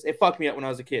 It fucked me up when I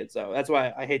was a kid. So that's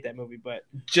why I hate that movie. But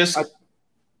just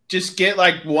get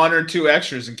like 1 or 2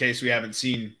 extras in case we haven't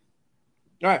seen.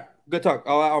 All right. Good talk.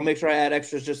 I'll make sure I add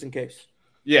extras just in case.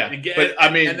 Yeah. And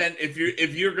then if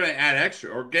you're going to add extra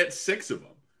or get 6 of them,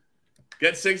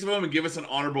 and give us an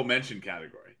honorable mention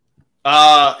category.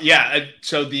 Yeah.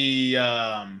 So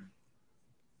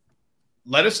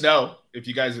let us know if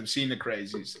you guys have seen The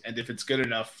Crazies and if it's good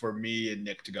enough for me and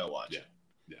Nick to go watch.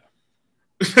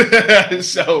 Yeah.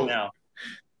 So now,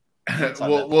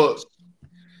 we'll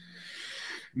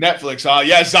Netflix.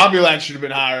 Zombieland should have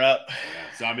been higher up.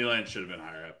 Yeah, Zombieland should have been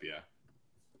higher up. Yeah.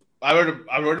 I would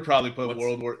have probably put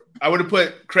I would have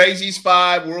put Crazies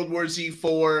 5, World War Z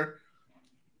 4.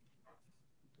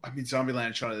 I mean, Zombieland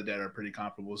and Shaun of the Dead are pretty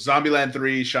comparable. Zombieland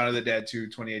 3, Shaun of the Dead 2,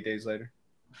 28 Days Later.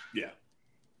 Yeah.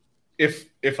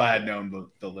 If I had known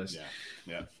the list.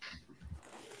 Yeah.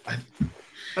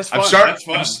 That's fun. That's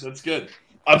fun. That's good.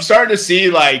 I'm starting to see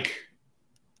like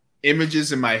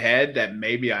images in my head that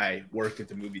maybe I worked at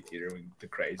the movie theater when The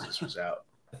Crazies was out.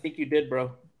 I think you did,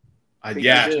 bro. I think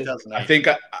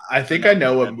I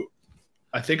know what movie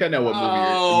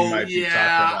you might be talking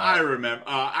about. I remember.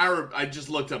 I just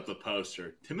looked up the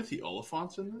poster. Timothy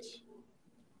Olyphant's in this?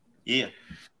 Yeah.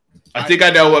 I think I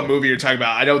know what movie you're talking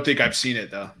about. I don't think I've seen it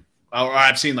though. Or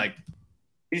I've seen like.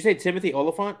 Did you say Timothy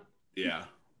Olyphant? Yeah.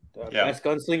 Best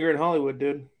gunslinger in Hollywood,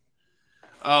 dude.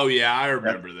 Oh yeah, I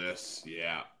remember this.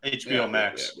 Yeah. HBO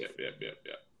Max. Yeah.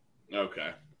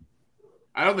 Okay.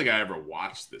 I don't think I ever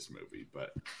watched this movie,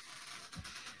 but.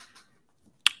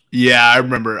 Yeah, I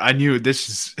remember. I knew this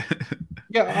is.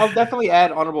 Yeah, I'll definitely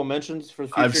add honorable mentions for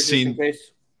the future.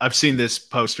 I've seen this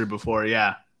poster before.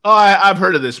 Yeah. Oh, I've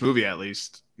heard of this movie at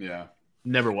least. Yeah.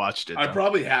 Never watched it. I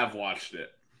probably have watched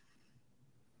it.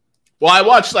 Well, I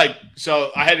watched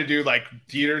so I had to do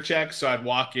theater checks. So I'd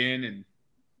walk in and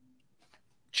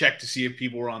check to see if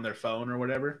people were on their phone or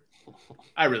whatever.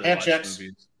 I really watch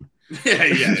movies. Yeah,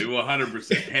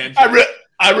 100%.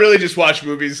 I really just watch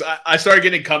movies. I started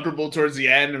getting comfortable towards the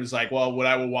end. It was like, well, when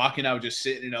I would walk in, I would just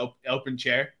sit in an open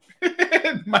chair.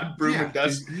 My broom and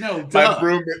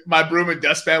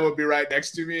dustpan would be right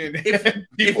next to me, and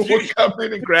people would come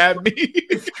in and grab me.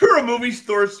 If you're a movie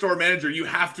store manager, you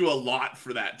have to allot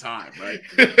for that time, right?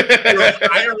 You're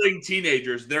hiring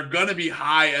teenagers; they're gonna be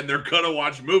high and they're gonna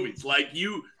watch movies.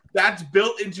 That's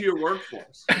built into your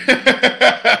workforce. You're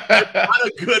not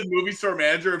a good movie store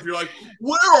manager if you're like,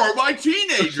 where are my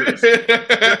teenagers?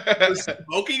 They're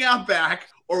smoking out back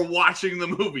or watching the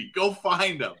movie. Go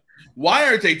find them. Why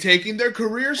aren't they taking their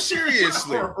career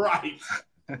seriously? Right.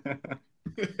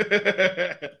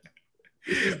 This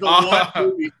is the one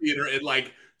movie theater in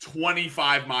like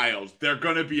 25 miles. They're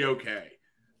going to be okay.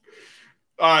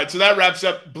 All right, so that wraps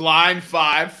up Blind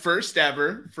 5, first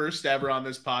ever on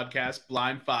this podcast,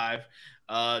 Blind 5.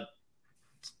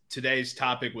 Today's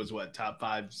topic was what, top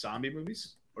 5 zombie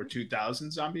movies or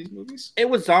 2000 zombies movies? It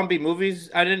was zombie movies.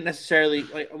 We didn't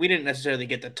necessarily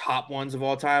get the top ones of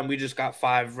all time. We just got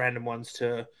 5 random ones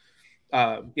to,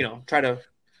 try to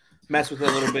mess with it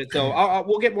a little bit. So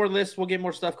we'll get more lists, we'll get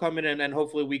more stuff coming, and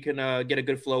hopefully we can get a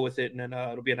good flow with it, and then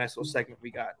it'll be a nice little segment we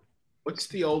got. What's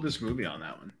the oldest movie on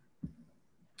that one?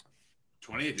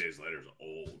 28 Days Later is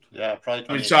old. Yeah, probably.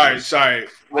 I'm sorry.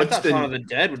 I thought Shaun of the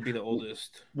Dead would be the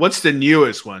oldest. What's the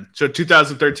newest one? So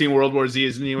 2013 World War Z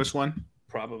is the newest one?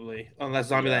 Probably. Unless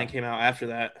Zombieland came out after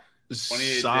that.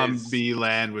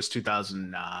 Zombieland was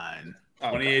 2009.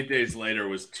 28 Days Later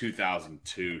was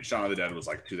 2002. Shaun of the Dead was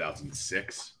like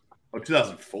 2006. Oh,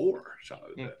 2004. Shaun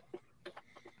of the Dead.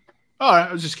 All right,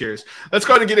 I was just curious. Let's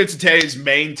go ahead and get into today's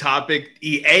main topic,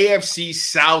 the AFC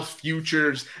South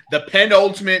Futures, the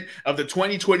penultimate of the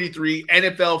 2023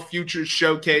 NFL Futures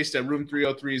Showcase that Room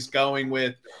 303 is going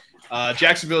with.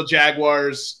 Jacksonville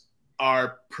Jaguars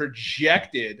are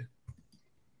projected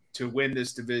to win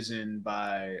this division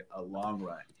by a long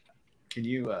run. Can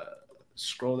you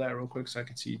scroll that real quick so I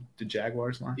can see the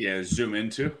Jaguars line? Yeah, zoom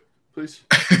into, please.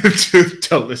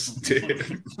 to listen to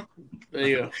him. There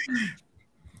you go.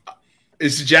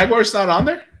 Is the Jaguars not on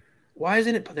there? Why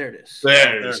isn't it? There it is.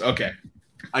 There it is. Okay.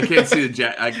 I can't see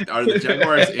the Are the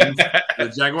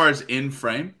Jaguars in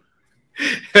frame?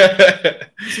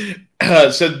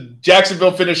 So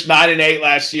Jacksonville finished 9-8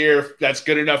 last year. That's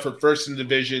good enough for first in the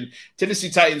division. Tennessee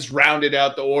Titans rounded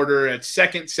out the order at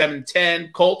second,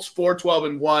 7-10. Colts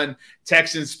 4-12-1.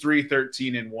 Texans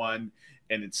 3-13-1.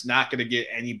 And it's not going to get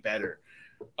any better.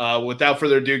 Without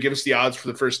further ado, give us the odds for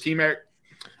the first team, Eric.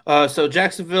 So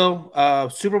Jacksonville,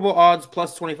 Super Bowl odds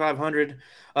plus 2,500.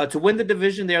 To win the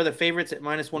division, they are the favorites at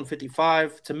minus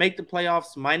 155. To make the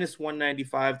playoffs, minus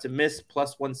 195. To miss,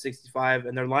 plus 165.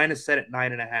 And their line is set at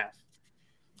 9.5.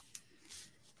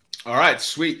 All right,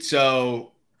 sweet.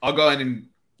 So I'll go ahead and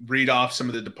read off some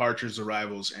of the departures,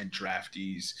 arrivals, and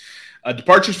draftees.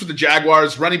 Departures for the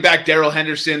Jaguars: running back Darrell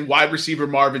Henderson, wide receiver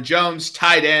Marvin Jones,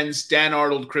 tight ends Dan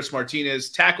Arnold, Chris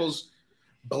Martinez, tackles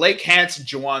Blake Hansen,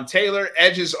 Jawan Taylor,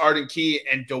 edges Arden Key,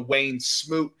 and Dwayne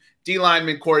Smoot, D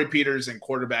lineman Corey Peters, and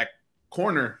cornerback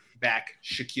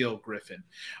Shaquille Griffin.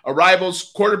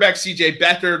 Arrivals: quarterback CJ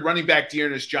Beathard, running back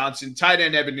Dearness Johnson, tight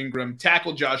end Evan Ingram,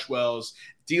 tackle Josh Wells,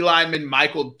 D lineman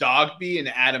Michael Dogby and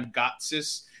Adam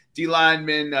Gotsis, D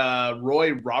lineman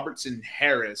Roy Robertson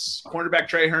Harris, cornerback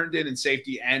Trey Herndon, and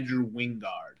safety Andrew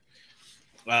Wingard.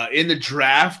 In the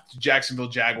draft, Jacksonville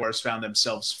Jaguars found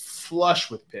themselves flush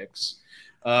with picks.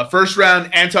 First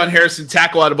round, Anton Harrison,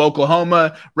 tackle out of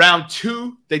Oklahoma. Round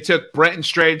 2, they took Brenton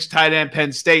Strange, tight end,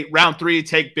 Penn State. Round 3,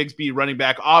 take Bigsby, running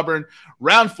back, Auburn.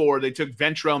 Round 4, they took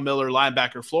Ventrell Miller,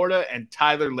 linebacker, Florida, and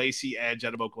Tyler Lacey, edge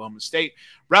out of Oklahoma State.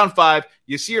 Round 5,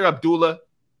 Yasir Abdullah,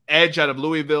 edge out of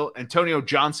Louisville. Antonio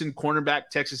Johnson, cornerback,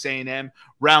 Texas A&M.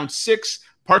 Round 6,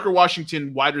 Parker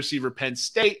Washington, wide receiver, Penn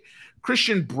State.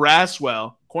 Christian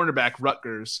Braswell, cornerback,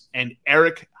 Rutgers, and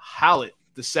Eric Hallett,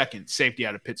 the second, safety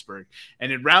out of Pittsburgh.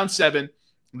 And in round 7,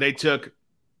 they took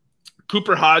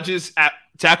Cooper Hodges,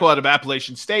 tackle out of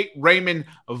Appalachian State, Raymond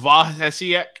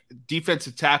Vahesiak,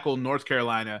 defensive tackle, North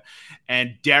Carolina,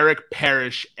 and Derek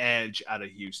Parrish, edge out of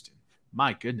Houston.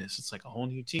 My goodness, it's like a whole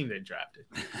new team they drafted.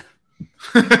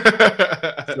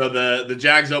 So the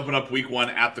Jags open up week 1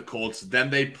 at the Colts. Then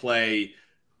they play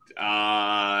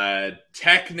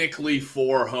technically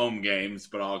 4 home games,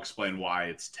 but I'll explain why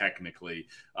it's technically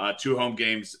 2 home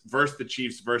games versus the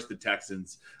Chiefs versus the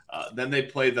Texans. Then they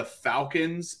play the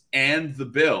Falcons and the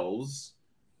Bills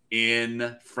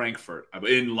in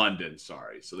London.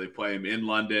 So they play them in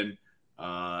London.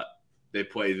 They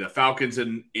play the Falcons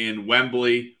in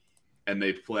Wembley, and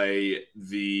they play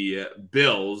the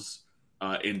Bills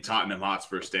in Tottenham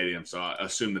Hotspur Stadium. So I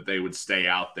assume that they would stay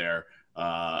out there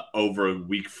over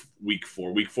week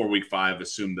 4, week 5,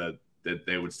 assume that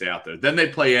they would stay out there. Then they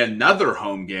play another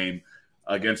home game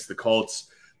against the Colts,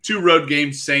 2 road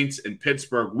games, Saints and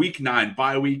Pittsburgh, week 9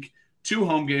 bye week, 2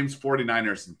 home games,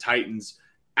 49ers and Titans,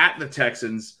 at the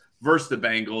Texans versus the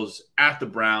Bengals, at the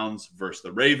Browns versus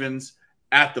the Ravens,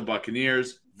 at the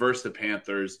Buccaneers versus the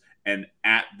Panthers, and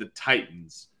at the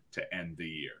Titans to end the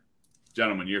year.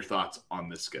 Gentlemen, your thoughts on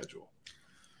this schedule?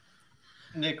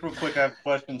 Nick, real quick, I have a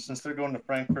question. Since they're going to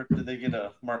Frankfurt, did they get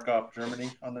a mark off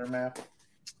Germany on their map?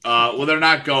 Well, they're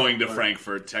not going to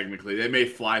Frankfurt, technically. They may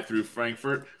fly through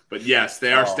Frankfurt, but yes,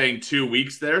 they are staying 2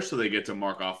 weeks there, so they get to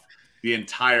mark off the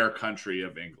entire country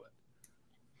of England?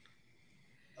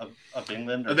 Of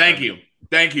England?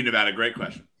 Thank you, Nevada. Great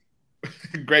question.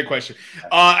 Great question.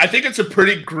 I think it's a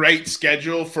pretty great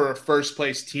schedule for a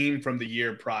first-place team from the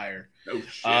year prior. Oh,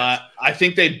 shit. I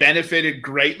think they benefited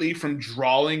greatly from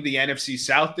drawing the NFC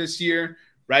South this year,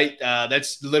 right?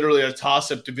 That's literally a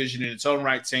toss-up division in its own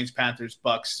right. Saints, Panthers,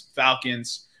 Bucks,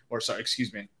 Falcons,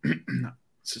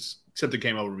 something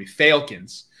came over me.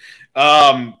 Falcons.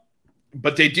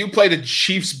 But they do play the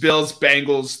Chiefs, Bills,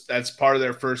 Bengals. That's part of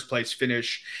their first-place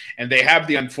finish. And they have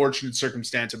the unfortunate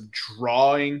circumstance of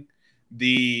drawing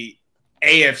the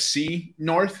AFC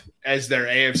North as their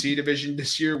AFC division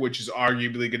this year, which is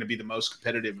arguably going to be the most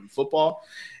competitive in football.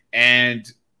 And,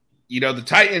 the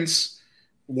Titans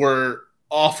were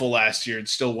awful last year and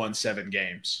still won 7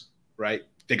 games, right?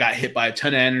 They got hit by a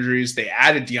ton of injuries. They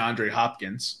added DeAndre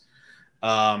Hopkins.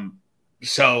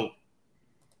 So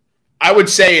I would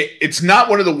say it's not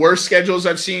one of the worst schedules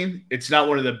I've seen. It's not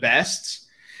one of the best,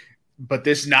 but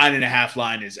this 9.5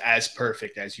 line is as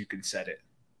perfect as you can set it.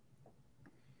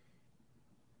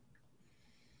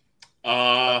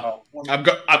 Go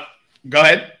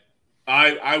ahead.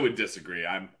 I would disagree.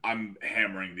 I'm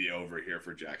hammering the over here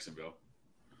for Jacksonville.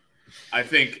 I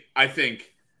think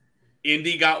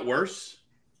Indy got worse.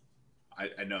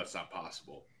 I know it's not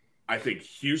possible. I think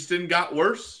Houston got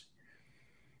worse.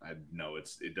 I know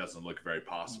it doesn't look very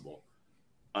possible.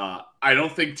 I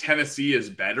don't think Tennessee is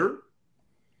better.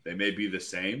 They may be the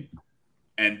same.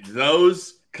 And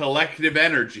those collective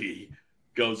energy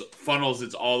funnels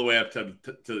it all the way up to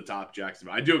the top.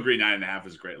 Jacksonville. I do agree 9.5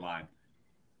 is a great line.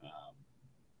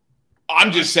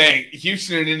 I'm just saying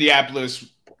Houston and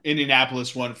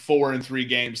Indianapolis won 4 and 3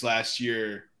 games last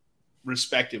year,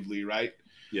 respectively, right?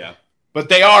 Yeah. But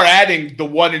they are adding the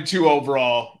 1 and 2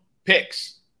 overall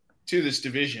picks to this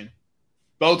division.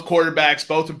 Both quarterbacks,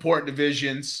 both important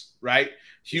divisions, right?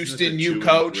 Houston, new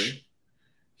coach.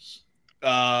 2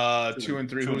 and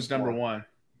 3. Who's number 1?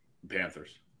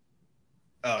 Panthers.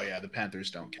 Oh, yeah, the Panthers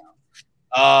don't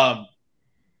count.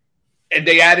 And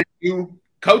they added new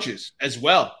coaches as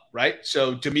well, right?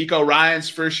 So DeMeco Ryans,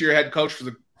 first-year head coach for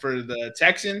the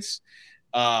Texans.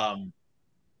 I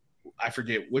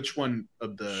forget which one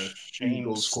of the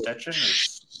Eagles. Steichen,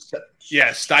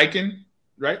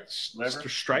 right?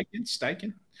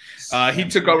 Steichen. He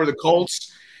took over the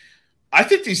Colts. I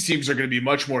think these teams are going to be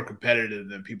much more competitive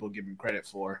than people give them credit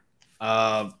for.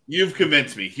 You've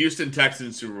convinced me. Houston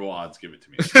Texans Super Bowl odds. Give it to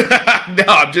me.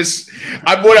 No,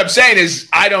 what I'm saying is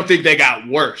I don't think they got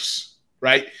worse,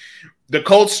 right? The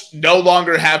Colts no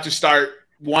longer have to start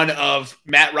one of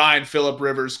Matt Ryan, Phillip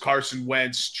Rivers, Carson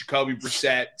Wentz, Jacoby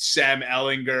Brissett, Sam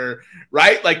Ellinger,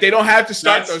 right? Like they don't have to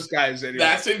start those guys anymore.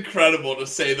 That's incredible to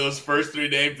say those first 3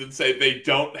 names and say they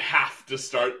don't have to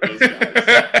start those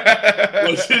guys.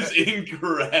 Which is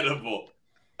incredible.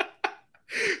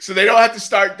 So they don't have to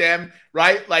start them,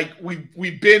 right? Like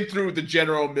we've been through the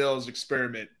General Mills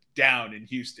experiment down in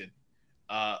Houston.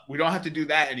 We don't have to do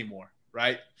that anymore,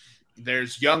 right?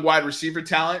 There's young wide receiver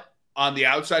talent on the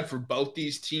outside for both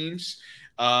these teams.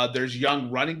 There's young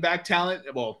running back talent.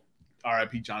 Well,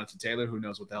 RIP Jonathan Taylor. Who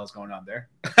knows what the hell's going on there?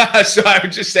 So I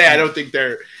would just say I don't think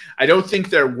they're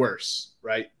worse,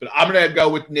 right? But I'm gonna go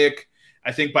with Nick.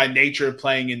 I think by nature of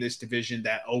playing in this division,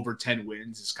 that over 10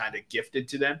 wins is kind of gifted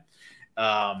to them.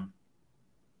 I'll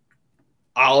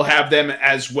have them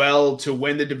as well to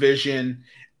win the division,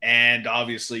 and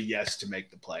obviously, yes, to make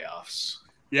the playoffs.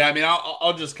 Yeah, I mean,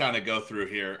 I'll just kind of go through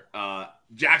here.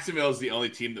 Jacksonville is the only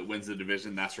team that wins the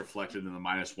division. That's reflected in the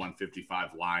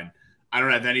 -155 line. I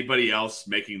don't have anybody else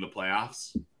making the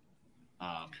playoffs.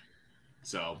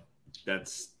 So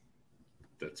that's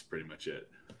pretty much it.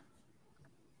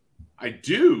 I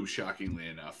do, shockingly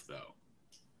enough, though,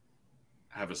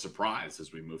 have a surprise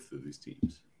as we move through these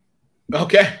teams.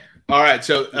 Okay. All right.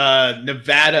 So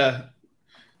Nevada,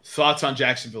 thoughts on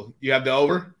Jacksonville? You have the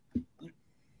over?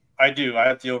 I do. I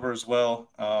have the over as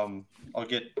well. I'll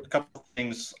get a couple of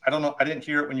things. I don't know. I didn't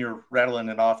hear it when you were rattling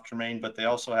it off, Jermaine, but they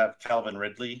also have Calvin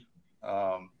Ridley. They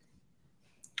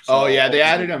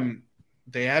added him.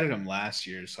 They added him last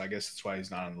year, so I guess that's why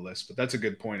he's not on the list. But that's a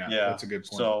good point. Yeah, that's a good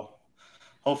point. So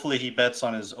hopefully he bets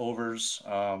on his overs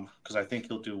because I think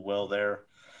he'll do well there.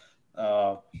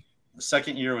 The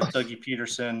second year with Dougie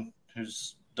Peterson,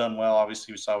 who's done well.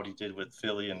 Obviously, we saw what he did with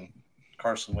Philly and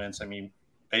Carson Wentz. I mean,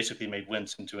 basically made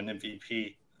Wentz into an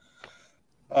MVP.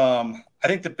 I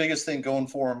think the biggest thing going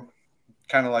for him,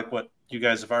 kind of like what you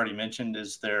guys have already mentioned,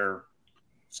 is their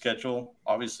schedule.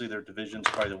 Obviously, their division's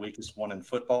probably the weakest one in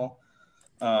football.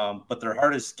 But their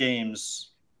hardest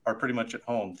games are pretty much at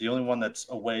home. The only one that's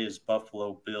away is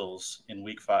Buffalo Bills in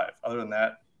week 5. Other than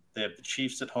that, They have the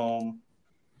Chiefs at home.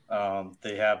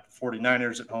 They have the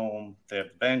 49ers at home. They have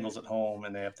the Bengals at home,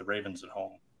 and they have the Ravens at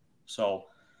home. So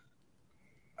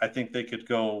I think they could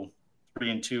go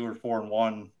 3-2 or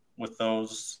 4-1 with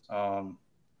those.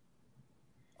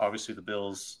 Obviously, the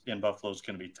Bills in Buffalo is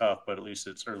going to be tough, but at least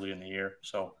it's early in the year.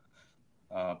 So,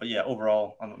 but yeah,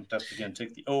 overall, I'm definitely going to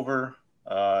take the over.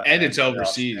 And it's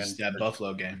overseas, that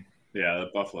Buffalo game. Yeah, the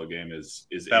Buffalo game is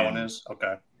that one is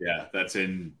okay. Yeah, that's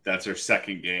our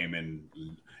second game in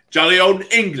jolly old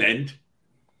England.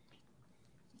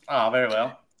 Oh, very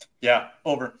well. Yeah,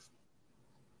 over.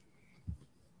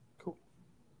 Cool.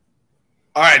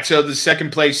 All right, so the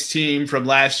second place team from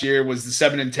last year was the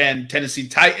 7-10 Tennessee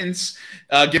Titans.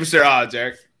 Give us their odds,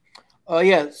 Eric.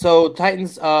 Yeah, so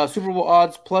Titans Super Bowl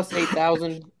odds plus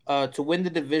 8,000 to win the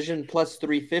division plus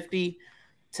 350,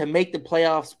 to make the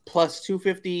playoffs plus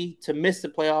 250, to miss the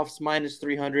playoffs minus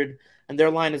 300, and their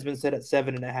line has been set at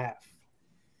 7.5.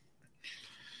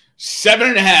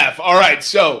 7.5. All right,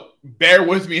 so bear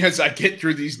with me as I get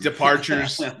through these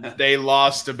departures. They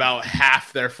lost about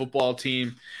half their football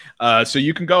team. So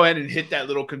you can go ahead and hit that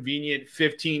little convenient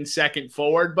 15-second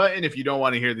forward button if you don't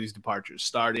want to hear these departures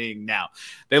starting now.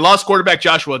 They lost quarterback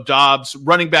Joshua Dobbs,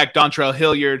 running back Dontrell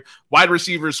Hilliard, wide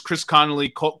receivers Chris Connolly,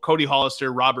 Cody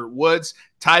Hollister, Robert Woods,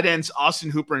 tight ends Austin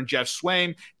Hooper and Jeff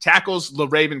Swaim, tackles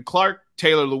LaRaven Clark,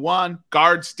 Taylor Lewan,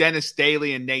 guards Dennis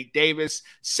Daly and Nate Davis,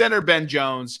 center Ben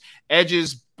Jones,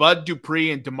 edges Bud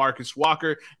Dupree and DeMarcus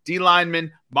Walker, D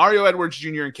linemen Mario Edwards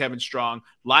Jr. and Kevin Strong,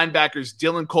 linebackers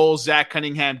Dylan Cole, Zach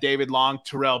Cunningham, David Long,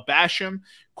 Terrell Basham,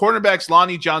 cornerbacks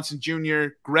Lonnie Johnson Jr.,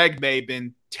 Greg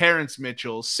Mabin, Terrence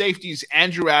Mitchell, safeties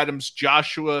Andrew Adams,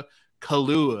 Joshua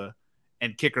Kalua,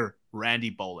 and kicker Randy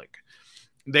Bullock.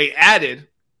 They added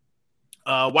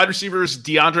wide receivers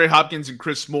DeAndre Hopkins and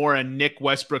Chris Moore and Nick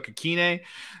Westbrook-Akine,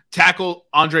 tackle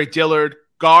Andre Dillard,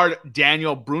 guard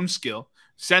Daniel Brunskill,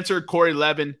 center Corey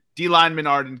Levin, D lineman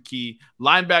Arden Key,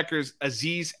 linebackers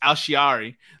Aziz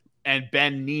Al-Shiari and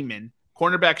Ben Neiman,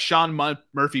 cornerback Sean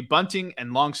Murphy Bunting,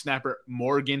 and long snapper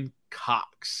Morgan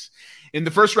Cox. In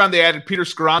the first round, they added Peter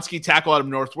Skoronski, tackle out of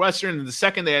Northwestern. In the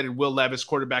second, they added Will Levis,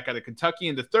 quarterback out of Kentucky.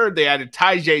 In the third, they added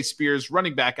Tyjae Spears,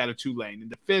 running back out of Tulane. In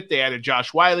the fifth, they added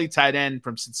Josh Wiley, tight end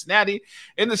from Cincinnati.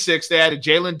 In the sixth, they added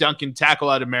Jalen Duncan, tackle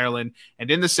out of Maryland. And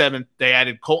in the seventh, they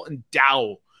added Colton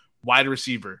Dowell, wide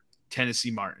receiver,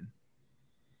 Tennessee Martin.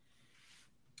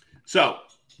 So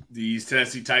these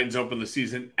Tennessee Titans open the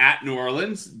season at New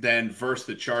Orleans, then versus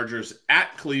the Chargers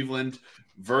at Cleveland,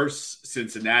 versus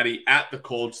Cincinnati at the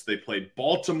Colts. They played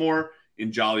Baltimore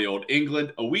in jolly old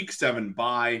England, a week 7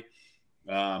 bye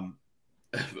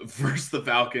versus the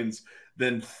Falcons,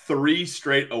 then 3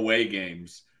 straight away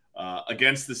games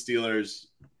against the Steelers,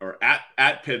 or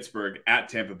at Pittsburgh, at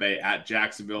Tampa Bay, at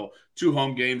Jacksonville, 2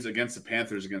 home games against the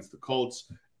Panthers, against the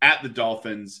Colts, at the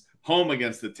Dolphins, home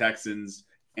against the Texans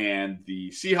and the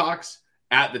Seahawks,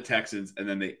 at the Texans, and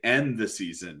then they end the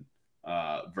season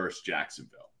versus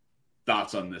Jacksonville.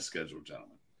 Thoughts on this schedule,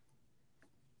 gentlemen?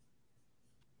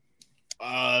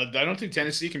 I don't think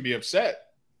Tennessee can be upset.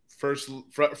 First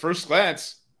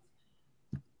glance.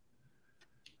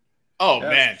 Oh,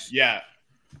 yes. Man. Yeah.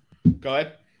 Go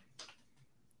ahead.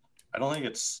 I don't think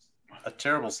it's a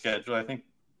terrible schedule. I think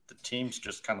the team's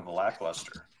just kind of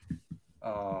lackluster.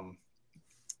 For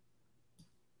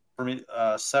me,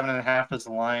 7.5 is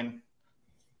the line.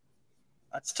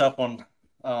 That's a tough one.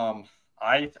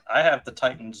 I have the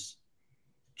Titans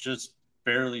just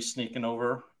barely sneaking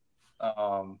over,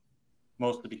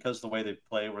 mostly because of the way they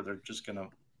play, where they're just going to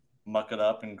muck it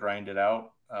up and grind it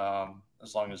out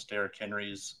as long as Derrick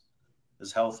Henry is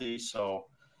healthy. So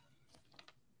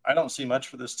I don't see much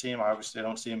for this team. Obviously, I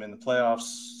don't see him in the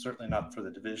playoffs, certainly not for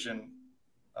the division.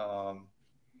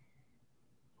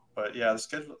 But, yeah,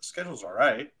 the schedule's all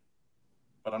right,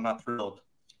 but I'm not thrilled.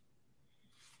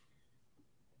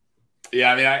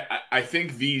 Yeah, I mean, I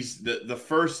think the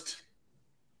first –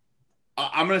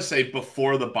 I'm going to say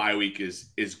before the bye week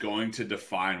is going to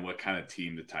define what kind of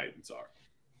team the Titans are,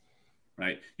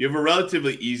 right? You have a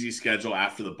relatively easy schedule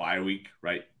after the bye week,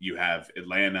 right? You have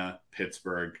Atlanta,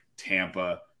 Pittsburgh,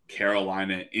 Tampa,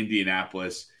 Carolina,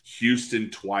 Indianapolis,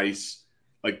 Houston twice.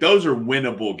 Like, those are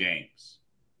winnable games,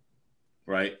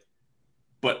 right?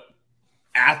 But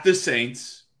at the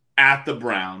Saints, at the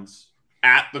Browns,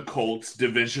 at the Colts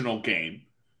divisional game,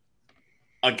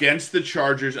 against the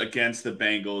Chargers, against the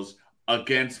Bengals,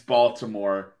 against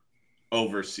Baltimore,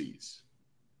 overseas.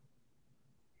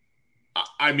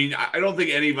 I mean, I don't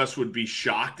think any of us would be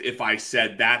shocked if I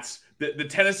said that's the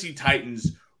Tennessee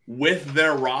Titans with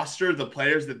their roster, the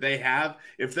players that they have.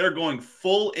 If they're going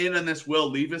full in on this Will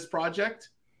Levis project,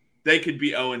 they could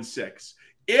be 0-6.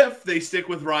 if they stick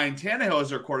with Ryan Tannehill as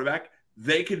their quarterback,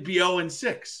 they could be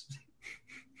 0-6.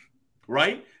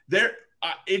 Right?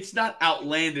 It's not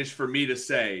outlandish for me to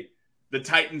say the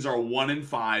Titans are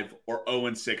 1-5 or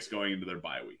 0-6 going into their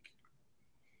bye week.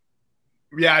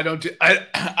 Yeah, I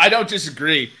don't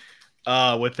disagree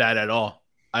with that at all.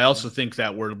 I also think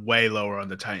that we're way lower on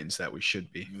the Titans that we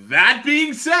should be. That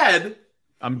being said,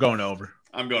 I'm going over.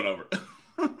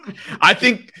 I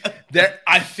think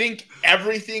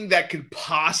everything that could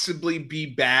possibly be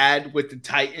bad with the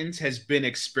Titans has been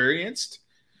experienced.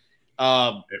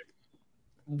 Ryan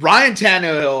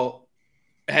Tannehill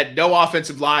had no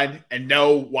offensive line and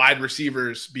no wide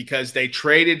receivers because they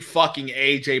traded fucking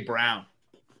A.J. Brown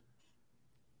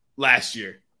last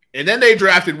year. And then they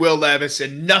drafted Will Levis,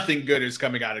 and nothing good is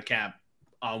coming out of camp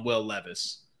on Will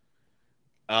Levis.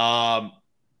 Ryan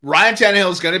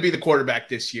Tannehill is going to be the quarterback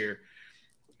this year.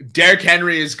 Derrick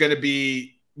Henry is going to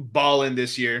be balling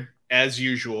this year, as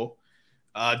usual.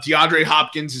 DeAndre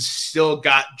Hopkins has still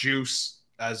got juice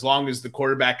as long as the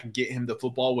quarterback can get him the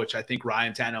football, which I think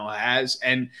Ryan Tannehill has.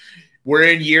 And we're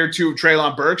in year 2 of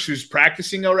Treylon Burks, who's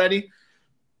practicing already.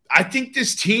 I think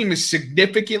this team is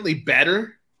significantly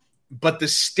better, but the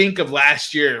stink of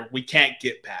last year we can't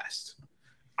get past.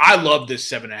 I love this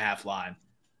 7.5 line.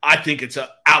 I think it's an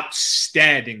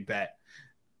outstanding bet.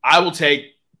 I will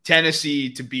take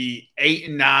Tennessee to be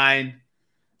 8-9,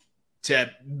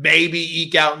 to maybe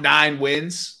eke out 9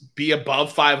 wins, be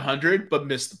above 500, but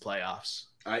miss the playoffs.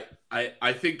 I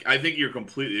think you're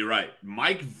completely right.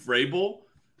 Mike Vrabel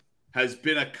has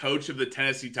been a coach of the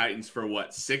Tennessee Titans for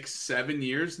 6-7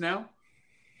 years now.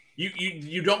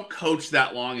 You don't coach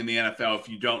that long in the NFL if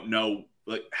you don't know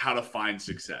how to find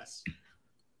success,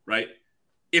 right?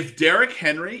 If Derrick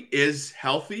Henry is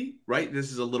healthy, right?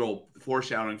 This is a little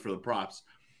foreshadowing for the props.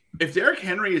 If Derrick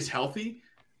Henry is healthy,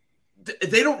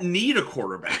 they don't need a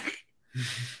quarterback.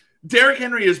 Derrick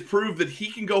Henry has proved that he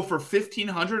can go for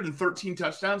 1,513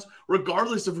 touchdowns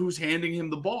regardless of who's handing him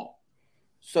the ball.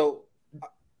 So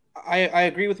I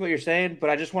agree with what you're saying, but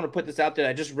I just want to put this out there.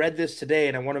 I just read this today,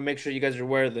 and I want to make sure you guys are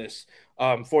aware of this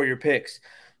for your picks.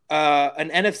 An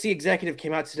NFC executive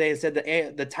came out today and said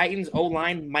that the Titans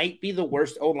O-line might be the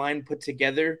worst O-line put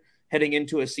together heading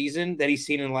into a season that he's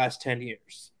seen in the last 10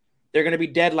 years. They're going to be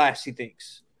dead last, he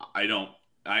thinks.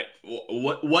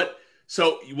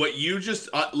 So what you just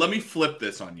let me flip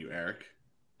this on you, Eric.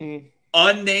 Mm.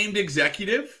 Unnamed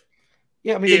executive.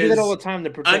 Yeah, I mean, they do that all the time to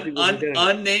protect people.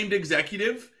 Unnamed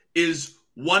executive is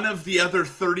one of the other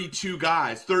 31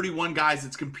 guys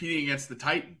that's competing against the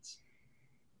Titans.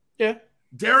 Yeah.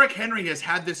 Derrick Henry has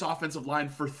had this offensive line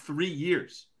for 3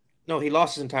 years. No, he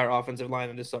lost his entire offensive line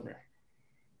in this summer.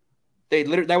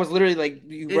 That was literally like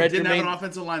you read. Didn't have an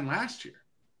offensive line last year.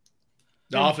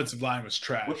 The offensive line was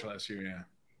trash last year, yeah.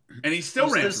 And he still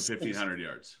ran for 1,500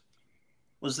 yards.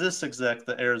 Was this exec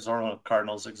the Arizona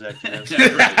Cardinals executive?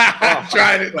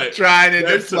 trying to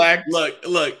deflect.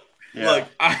 Look.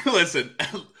 Listen,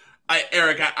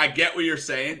 Eric, I get what you're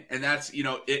saying, and that's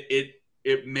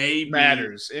it may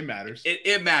matters. It matters.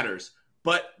 It matters.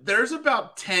 But there's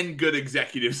about 10 good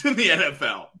executives in the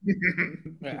NFL.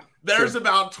 Yeah, there's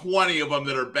about 20 of them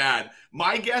that are bad.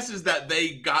 My guess is that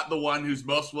they got the one who's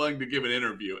most willing to give an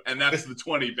interview, and that's the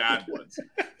 20 bad ones.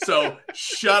 So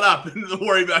shut up and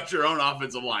worry about your own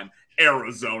offensive line,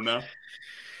 Arizona.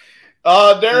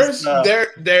 There is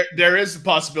the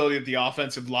possibility that the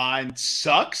offensive line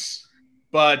sucks,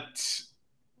 but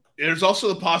there's also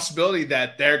the possibility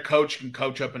that their coach can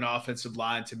coach up an offensive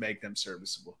line to make them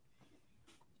serviceable.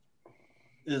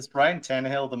 Is Ryan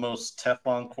Tannehill the most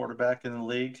Teflon quarterback in the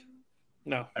league?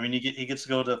 No. I mean, he gets to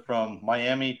go from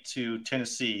Miami to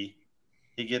Tennessee.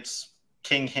 He gets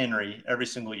King Henry every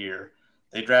single year.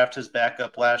 They draft his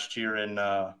backup last year in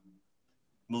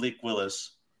Malik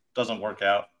Willis. Doesn't work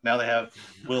out. Now they have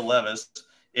Will Levis.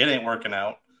 It ain't working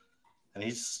out. And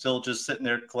he's still just sitting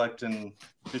there collecting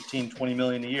 $15, $20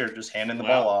 million a year, just handing the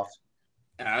ball off.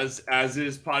 As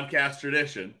is podcast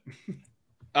tradition.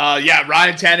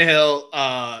 Ryan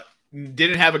Tannehill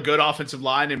didn't have a good offensive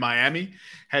line in Miami,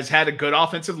 has had a good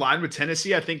offensive line with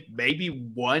Tennessee, I think maybe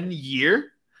 1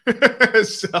 year.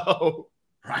 So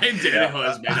Ryan Tannehill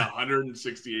has made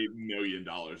 $168 million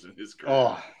in his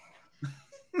career.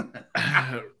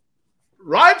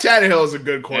 Ryan Tannehill is a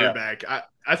good quarterback. Yeah.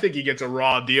 I think he gets a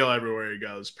raw deal everywhere he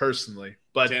goes, personally.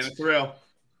 But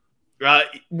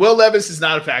Will Levis is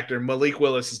not a factor. Malik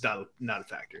Willis is not a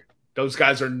factor. Those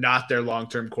guys are not their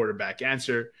long-term quarterback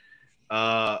answer.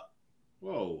 Whoa.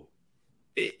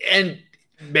 And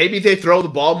maybe they throw the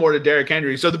ball more to Derrick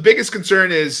Henry. So the biggest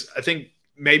concern is, I think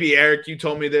maybe Eric, you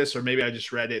told me this, or maybe I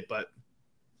just read it, but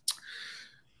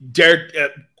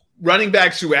running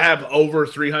backs who have over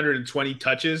 320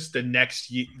 touches, the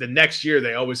next year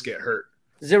they always get hurt.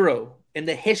 0 in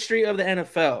the history of the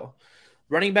NFL.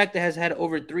 Running back that has had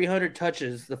over 300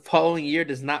 touches the following year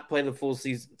does not play the full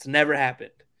season. It's never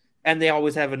happened. And they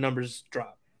always have a numbers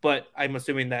drop. But I'm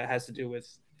assuming that has to do with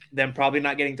them probably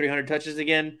not getting 300 touches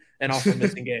again and also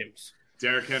missing games.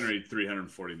 Derrick Henry,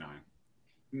 349.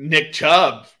 Nick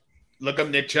Chubb. Look up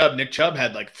Nick Chubb. Nick Chubb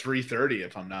had like 330,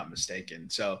 if I'm not mistaken.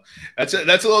 So that's a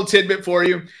little tidbit for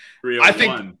you. 301. I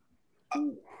think.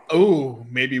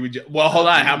 Maybe we. Well, hold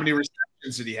on. How many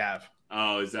receptions did he have?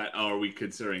 Oh, are we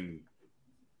considering?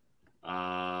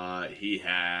 He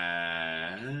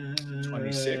had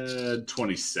 26,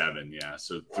 27. Yeah,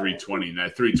 so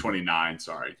 329.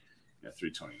 Sorry, yeah,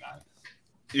 329.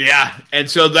 Yeah, and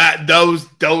so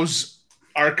those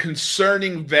are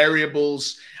concerning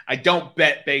variables. I don't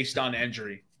bet based on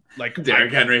injury. Like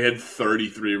Derrick Henry had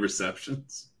 33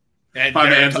 receptions. And my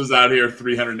man's was out here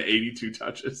 382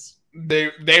 touches.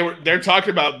 They're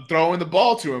talking about throwing the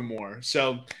ball to him more.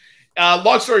 So,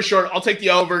 long story short, I'll take the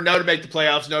over. No to make the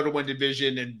playoffs. No to win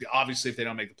division. And obviously, if they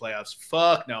don't make the playoffs,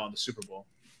 fuck no on the Super Bowl.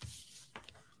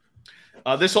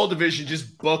 This whole division,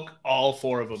 just book all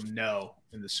 4 of them no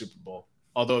in the Super Bowl.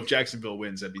 Although if Jacksonville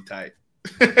wins, that'd be tight.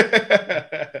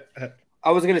 I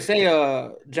was gonna say,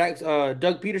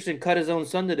 Doug Peterson cut his own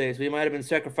son today, so he might have been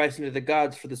sacrificing to the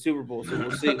gods for the Super Bowl. So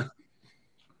we'll see.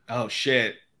 Oh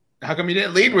shit! How come you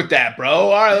didn't lead with that, bro?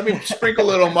 All right, let me sprinkle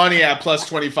a little money at plus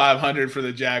 2,500 for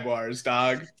the Jaguars,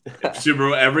 dog. Super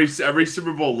Bowl, every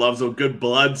Super Bowl loves a good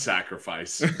blood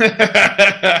sacrifice.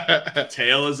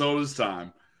 Tale as old as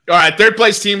time. All right, third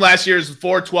place team last year is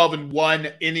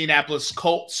 4-12-1 Indianapolis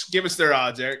Colts. Give us their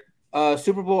odds, Eric.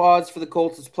 Super Bowl odds for the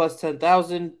Colts is plus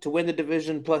 10,000, to win the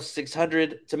division plus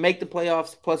 600, to make the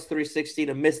playoffs plus 360,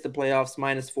 to miss the playoffs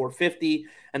minus 450,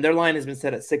 and their line has been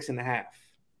set at 6.5.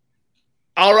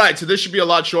 All right, so this should be a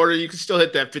lot shorter. You can still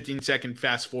hit that 15-second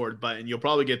fast-forward button. You'll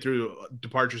probably get through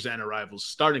departures and arrivals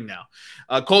starting now.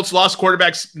 Colts lost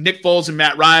quarterbacks Nick Foles and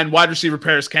Matt Ryan, wide receiver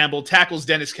Paris Campbell, tackles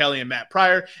Dennis Kelly and Matt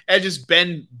Pryor, edges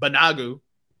Ben Banogu?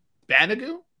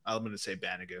 I'm going to say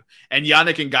Banogu. And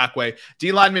Yannick Ngakoue.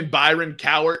 D-lineman Byron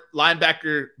Cowart.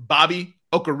 Linebacker Bobby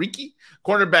Okereke.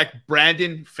 Cornerback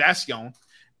Brandon Fascion.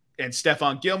 And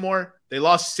Stephon Gilmore. They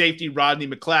lost safety Rodney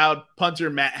McLeod.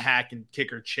 Punter Matt Hack. And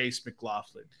kicker Chase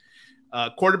McLaughlin.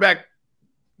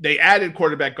 They added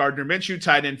quarterback Gardner Minshew.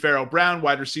 Tight end Farrell Brown.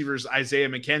 Wide receivers Isaiah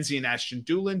McKenzie and Ashton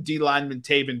Doolin. D-lineman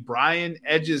Taven Bryan.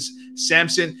 Edges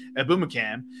Samson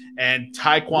Ebumekam. And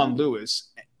Tyquan Lewis.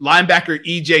 Linebacker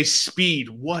EJ Speed,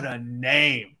 what a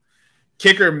name!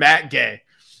 Kicker Matt Gay,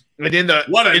 and in the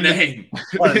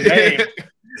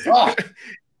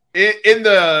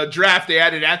draft they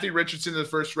added Anthony Richardson in the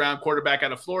first round, quarterback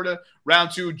out of Florida. Round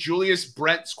 2, Julius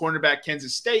Brents, cornerback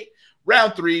Kansas State.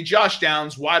 Round 3, Josh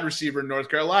Downs, wide receiver North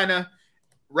Carolina.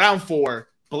 Round 4,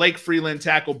 Blake Freeland,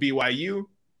 tackle BYU.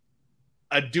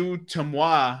 Adu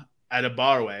Tamoa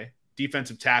Adebarwe,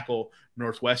 defensive tackle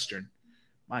Northwestern.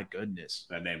 My goodness.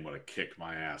 That name would have kicked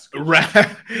my ass.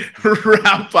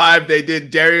 Round 5, they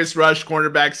did Darius Rush,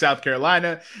 cornerback, South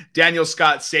Carolina. Daniel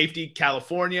Scott, safety,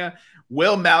 California.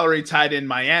 Will Mallory, tight end,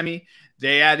 Miami.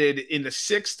 They added in the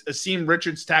 6th, Asim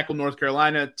Richards, tackle, North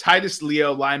Carolina. Titus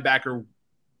Leo, linebacker,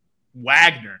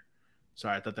 Wagner.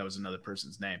 Sorry, I thought that was another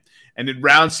person's name. And in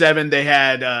round 7, they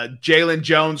had Jalen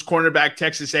Jones, cornerback,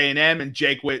 Texas A&M, and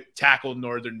Jake Witt, tackle,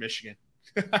 Northern Michigan.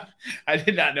 I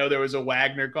did not know there was a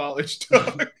Wagner college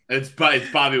dog. It's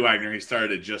Bobby Wagner. He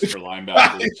started just for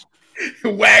linebackers.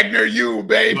 Wagner, you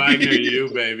baby. Wagner, you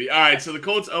baby. All right, so the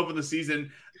Colts open the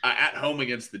season at home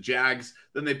against the Jags.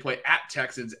 Then they play at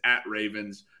Texans, at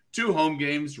Ravens. 2 home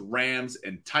games, Rams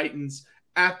and Titans.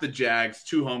 At the Jags,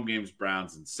 2 home games,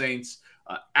 Browns and Saints.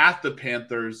 At the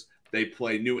Panthers, they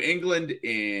play New England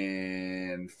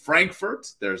in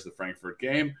Frankfurt. There's the Frankfurt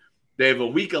game. They have a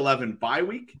Week 11 bye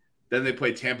week. Then they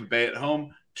play Tampa Bay at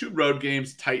home, 2 road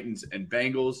games, Titans and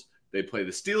Bengals. They play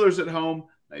the Steelers at home.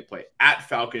 They play at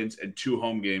Falcons, and 2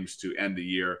 home games to end the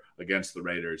year against the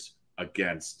Raiders,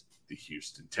 against the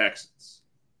Houston Texans.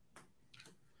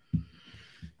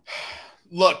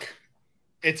 Look,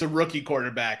 it's a rookie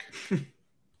quarterback.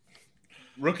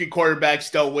 Rookie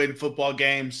quarterbacks don't win football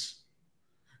games.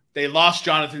 They lost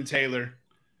Jonathan Taylor.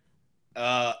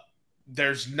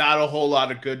 There's not a whole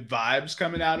lot of good vibes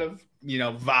coming out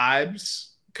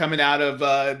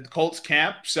of Colts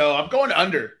camp. So I'm going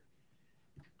under.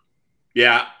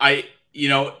 Yeah,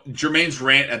 Jermaine's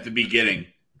rant at the beginning,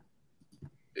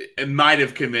 it might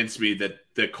have convinced me that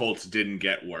the Colts didn't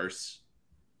get worse.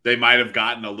 They might have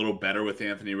gotten a little better with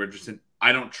Anthony Richardson.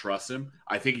 I don't trust him.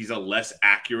 I think he's a less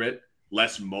accurate,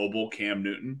 less mobile Cam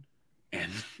Newton.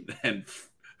 And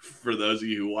for those of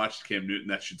you who watched Cam Newton,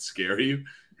 that should scare you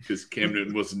because Cam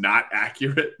Newton was not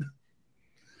accurate.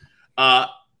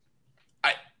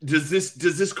 Does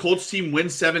this Colts team win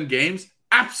 7 games?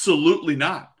 Absolutely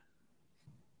not.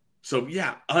 So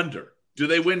yeah, under. Do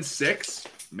they win 6?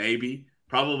 Maybe.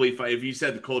 Probably 5. If you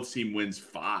said the Colts team wins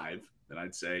 5, then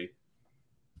I'd say,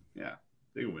 yeah,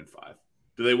 they can win 5.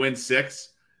 Do they win 6?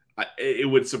 It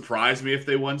would surprise me if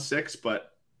they won 6,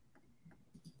 but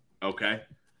okay.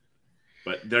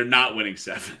 But they're not winning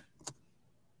 7.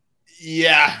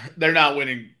 Yeah, they're not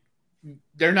winning.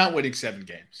 They're not winning 7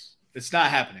 games. It's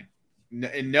not happening.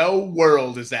 In no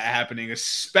world is that happening,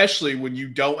 especially when you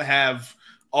don't have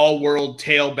all-world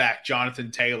tailback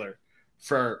Jonathan Taylor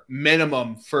for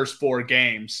minimum first 4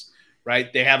 games,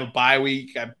 right? They have a bye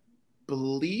week. I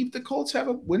believe the Colts have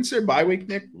when's their bye week,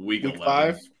 Nick? Week 11.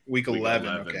 5? Week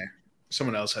 11. Okay.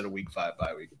 Someone else had a week 5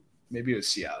 bye week. Maybe it was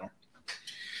Seattle.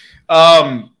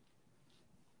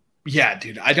 Yeah,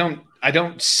 dude, I don't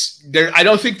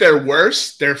think they're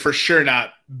worse. They're for sure not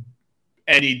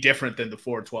any different than the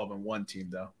 4-12-1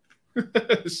 team, though.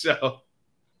 So,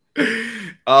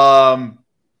 it'll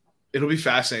be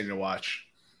fascinating to watch.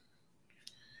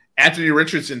 Anthony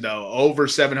Richardson, though, over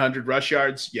 700 rush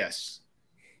yards, yes.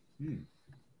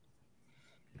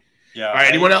 Yeah. All right,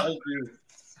 anyone else?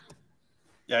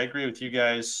 I agree with you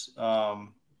guys.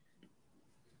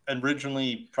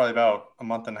 Originally, probably about a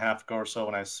month and a half ago or so,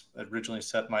 when I originally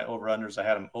set my over-unders, I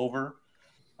had them over.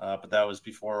 But that was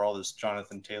before all this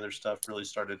Jonathan Taylor stuff really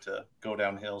started to go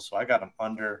downhill. So I got them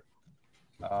under.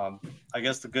 I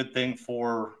guess the good thing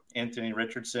for Anthony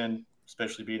Richardson,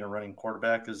 especially being a running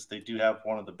quarterback, is they do have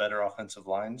one of the better offensive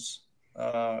lines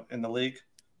in the league.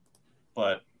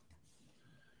 But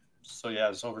so, yeah,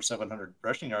 it's over 700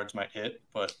 rushing yards might hit,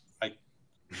 but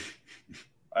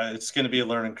it's going to be a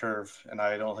learning curve, and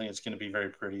I don't think it's going to be very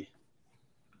pretty.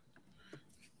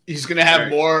 He's going to have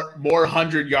more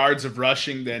 100 yards of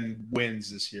rushing than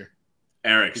wins this year.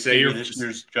 Eric, this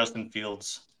year's Justin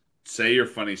Fields. Say your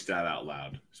funny stat out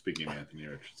loud. Speaking of Anthony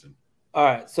Richardson. All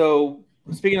right. So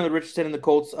speaking of the Richardson and the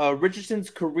Colts, Richardson's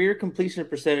career completion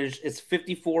percentage is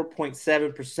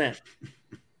 54.7%.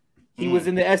 He was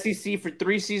in the SEC for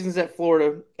 3 seasons at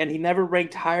Florida, and he never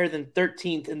ranked higher than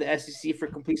 13th in the SEC for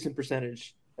completion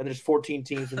percentage. And there's 14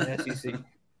 teams in the SEC.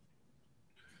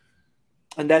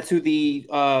 And that's who the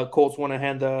Colts want to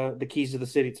hand the keys to the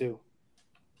city to.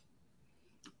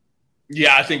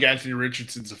 Yeah, I think Anthony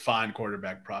Richardson's a fine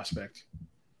quarterback prospect.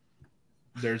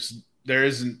 There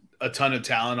isn't a ton of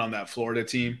talent on that Florida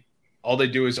team. All they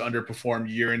do is underperform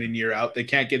year in and year out. They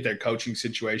can't get their coaching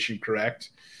situation correct.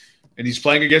 And he's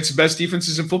playing against the best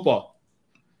defenses in football.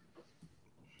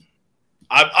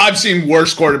 I've seen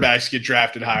worse quarterbacks get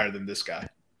drafted higher than this guy.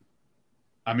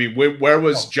 I mean, where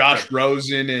was Josh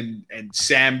Rosen and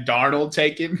Sam Darnold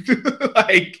taken?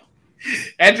 Like,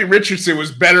 Anthony Richardson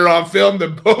was better on film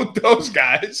than both those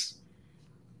guys.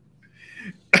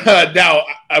 Now,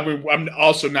 I mean, I'm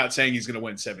also not saying he's going to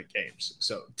win 7 games.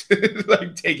 So,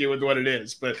 like, take it with what it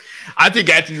is. But I think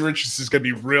Anthony Richardson is going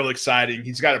to be real exciting.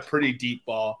 He's got a pretty deep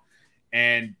ball.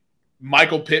 And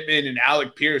Michael Pittman and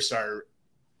Alec Pierce are,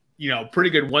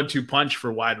 pretty good 1-2 punch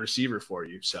for wide receiver for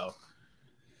you. So,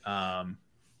 I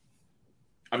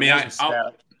don't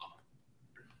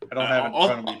have it in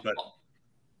front of me, but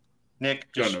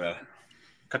Nick, just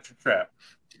cut your trap.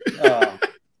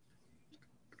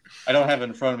 I don't have it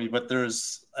in front of me, but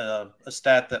there's a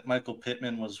stat that Michael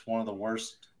Pittman was one of the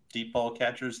worst deep ball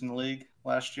catchers in the league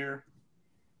last year.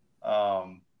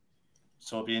 So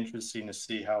it'll be interesting to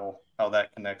see how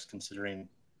that connects, considering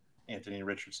Anthony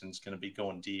Richardson's going to be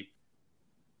going deep.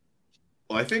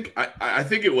 Well, I think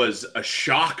it was a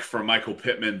shock for Michael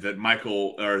Pittman that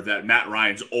Matt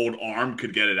Ryan's old arm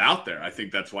could get it out there. I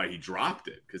think that's why he dropped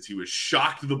it, because he was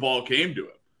shocked the ball came to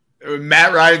him.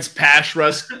 Matt Ryan's pass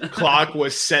rush clock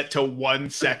was set to 1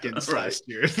 second last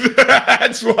year.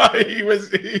 That's why he was.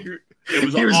 It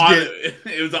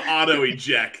was an auto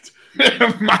eject.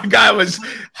 My guy was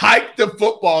hiked the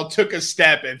football, took a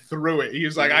step, and threw it. He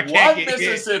was like, "I can't get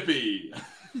Mississippi. hit.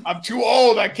 I'm too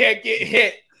old. I can't get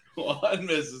hit." One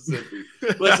Mississippi.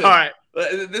 Listen, all right.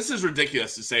 This is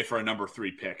ridiculous to say for a number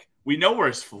 3 pick. We know where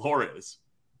his floor is.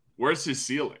 Where's his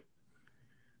ceiling?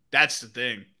 That's the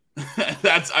thing.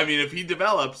 If he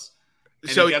develops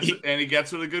and he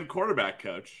gets with a good quarterback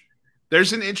coach.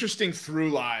 There's an interesting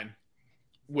through line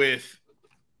with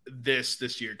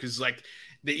this year, because like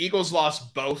the Eagles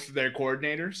lost both their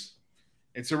coordinators.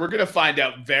 And so we're going to find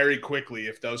out very quickly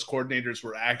if those coordinators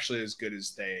were actually as good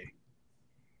as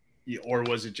or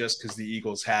was it just because the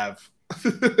Eagles have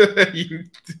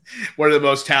One of the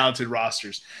most talented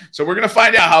rosters. So we're going to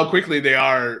find out how quickly they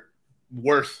are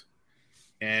worth,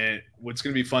 and what's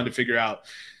going to be fun to figure out.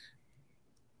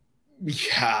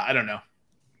 Yeah, I don't know.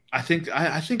 I think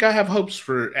I have hopes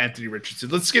for Anthony Richardson.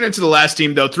 Let's get into the last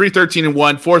team, though.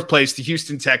 3-13-1, fourth place, the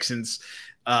Houston Texans.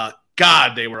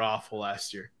 God, they were awful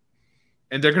last year.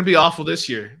 And they're going to be awful this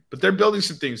year. But they're building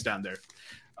some things down there.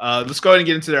 Let's go ahead and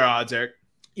get into their odds, Eric.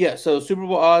 Yeah, so Super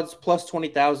Bowl odds plus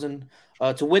 20,000.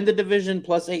 To win the division,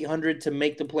 plus 800. To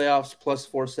make the playoffs, plus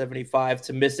 475.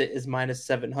 To miss it is minus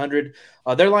 700.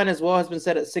 Their line as well has been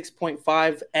set at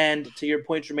 6.5. And to your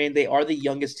point, Jermaine, they are the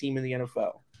youngest team in the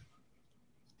NFL.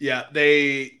 Yeah,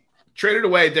 they traded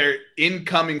away their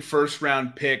incoming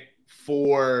first-round pick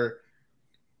for,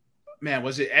 man,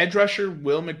 was it edge rusher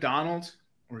Will McDonald,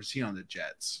 or is he on the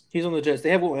Jets? He's on the Jets.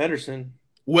 They have Will Anderson.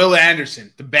 Will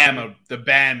Anderson, the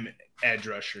BAM edge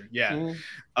rusher. Yeah.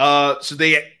 Mm-hmm. So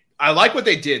I like what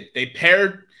they did. They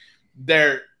paired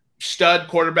their stud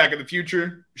quarterback of the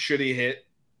future, should he hit,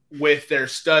 with their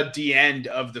stud D end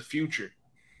of the future.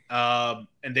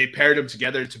 And they paired them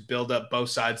together to build up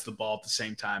both sides of the ball at the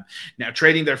same time. Now,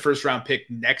 trading their first round pick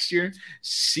next year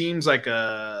seems like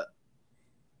a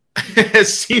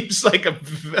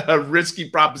risky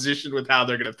proposition with how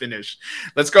they're going to finish.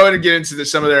 Let's go ahead and get into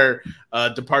some of their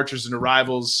departures and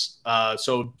arrivals.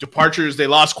 So departures, they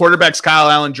lost quarterbacks Kyle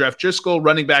Allen, Jeff Driscoll,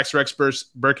 running backs Rex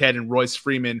Burkhead and Royce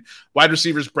Freeman, wide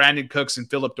receivers Brandon Cooks and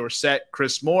Phillip Dorsett,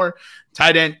 Chris Moore,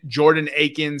 tight end Jordan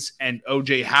Akins and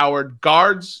O.J. Howard,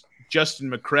 guards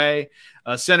Justin McCray,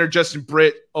 center Justin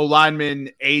Britt, O-lineman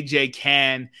A.J.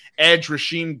 Cann, edge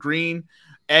Rasheem Green,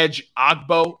 edge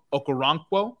Agbo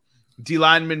Okoronkwo,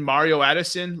 D-lineman Mario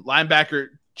Addison, linebacker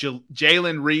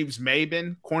Jalen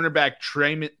Reeves-Maben, cornerback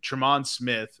Tremont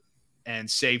Smith, and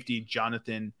safety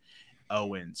Jonathan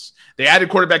Owens. They added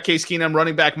quarterback Case Keenum,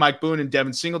 running back Mike Boone and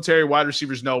Devin Singletary, wide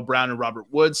receivers Noah Brown and Robert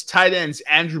Woods, tight ends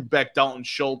Andrew Beck, Dalton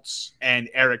Schultz, and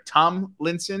Eric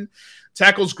Tomlinson,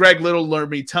 tackles Greg Little,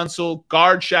 Lermy Tunsil,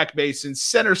 guard Shaq Mason,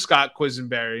 center Scott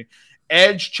Quisenberry,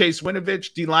 edge Chase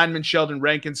Winovich, D-lineman Sheldon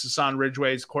Rankins, Hassan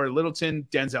Ridgways, Corey Littleton,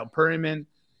 Denzel Perryman,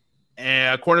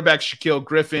 cornerback Shaquille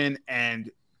Griffin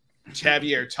and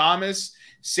Tavier Thomas,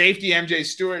 safety MJ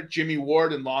Stewart, Jimmy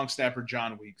Ward, and long snapper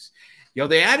John Weeks.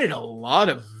 They added a lot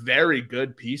of very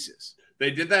good pieces. They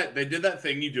did that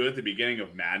thing you do at the beginning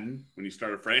of Madden when you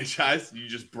start a franchise. You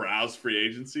just browse free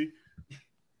agency.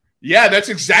 Yeah, that's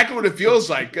exactly what it feels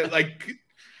like. Like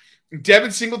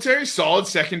Devin Singletary, solid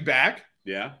second back.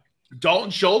 Yeah. Dalton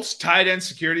Schultz, tight end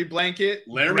security blanket.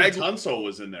 Laramie Tunsil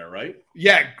was in there, right?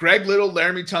 Yeah, Greg Little,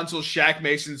 Laramie Tunsil, Shaq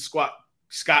Mason, Scott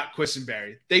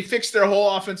Quisenberry. They fixed their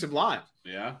whole offensive line.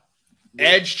 Yeah.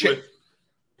 With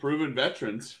proven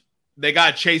veterans. They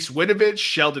got Chase Winovich,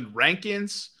 Sheldon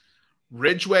Rankins,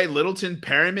 Ridgway, Littleton,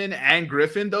 Perryman, and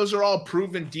Griffin. Those are all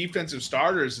proven defensive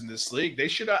starters in this league. They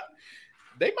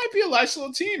might be a nice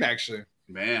little team, actually.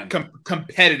 Man.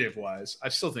 Competitive-wise. I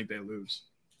still think they lose.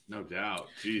 No doubt.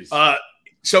 Jeez.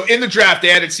 So in the draft, they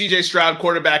added C.J. Stroud,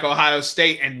 quarterback, Ohio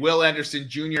State, and Will Anderson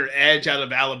Jr., edge out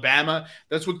of Alabama.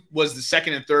 That's what was the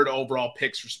second and third overall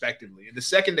picks, respectively. In the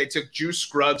second, they took Juice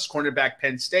Scruggs, cornerback,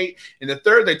 Penn State. In the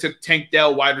third, they took Tank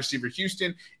Dell, wide receiver,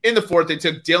 Houston. In the fourth, they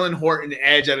took Dylan Horton,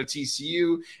 edge out of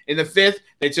TCU. In the fifth,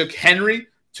 they took Henry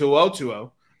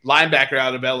Tuotuo, linebacker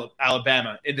out of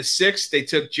Alabama. In the sixth, they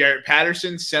took Jarrett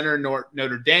Patterson, center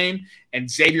Notre Dame, and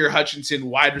Xavier Hutchinson,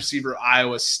 wide receiver,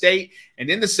 Iowa State. And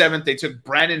in the seventh, they took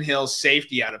Brandon Hill,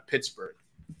 safety out of Pittsburgh.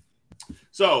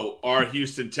 So our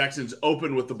Houston Texans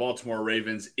open with the Baltimore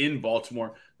Ravens in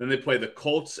Baltimore. Then they play the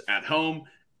Colts at home,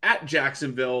 at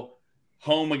Jacksonville,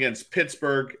 home against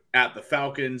Pittsburgh, at the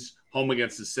Falcons, home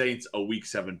against the Saints, a Week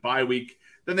 7 bye week.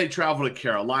 Then they travel to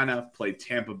Carolina, play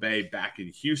Tampa Bay back in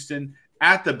Houston,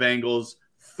 at the Bengals,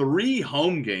 3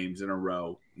 home games in a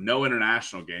row. No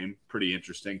international game. Pretty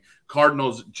interesting.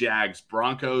 Cardinals, Jags,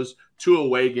 Broncos, 2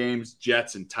 away games,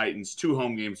 Jets and Titans, 2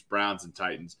 home games, Browns and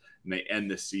Titans. And they end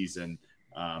the season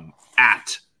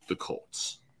at the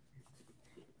Colts.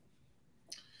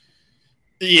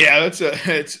 Yeah, it's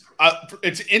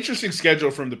an interesting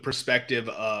schedule from the perspective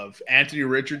of Anthony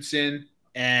Richardson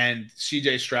and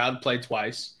C.J. Stroud play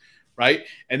twice, right?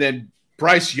 And then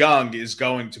Bryce Young is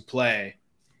going to play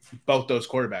both those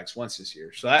quarterbacks once this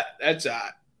year. So that's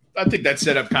I think that's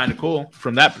set up kind of cool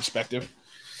from that perspective.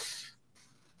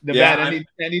 Nevada,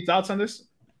 any thoughts on this?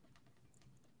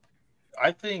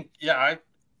 I think,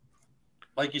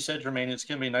 like you said, Jermaine, it's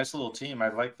going to be a nice little team. I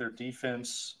like their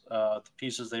defense, the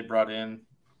pieces they brought in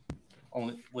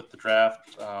only with the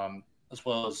draft, as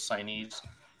well as signees.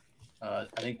 I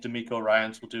think D'Amico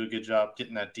Ryans will do a good job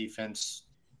getting that defense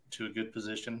to a good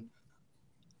position.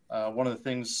 One of the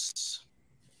things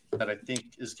that I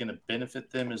think is going to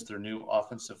benefit them is their new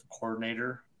offensive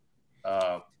coordinator,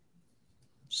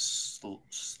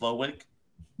 Slowick.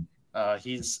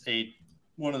 He's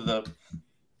one of the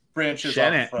branches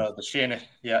of the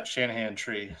Shanahan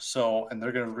tree. So, and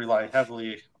they're going to rely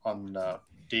heavily on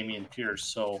Damian Pierce.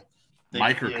 So,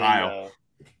 Mike or Kyle?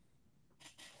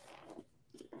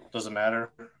 Doesn't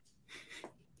matter.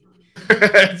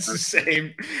 It's the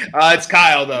same. It's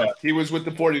Kyle, though. Yeah. He was with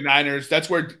the 49ers. That's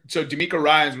where – so D'Amico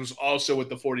Ryans was also with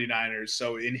the 49ers.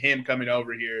 So in him coming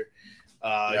over here,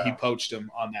 he poached him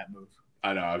on that move.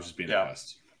 I know. I was just being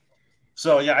honest.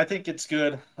 So, yeah, I think it's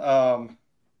good. I'm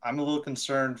a little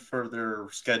concerned for their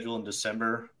schedule in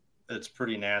December. It's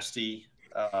pretty nasty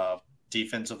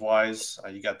defensive-wise.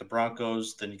 You got the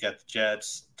Broncos, then you got the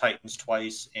Jets, Titans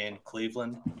twice, and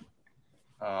Cleveland.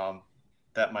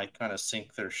 That might kind of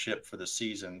sink their ship for the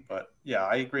season. But, yeah,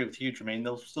 I agree with you, Jermaine.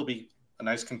 They'll still be a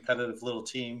nice competitive little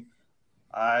team.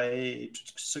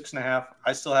 6.5.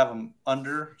 I still have them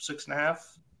under 6.5,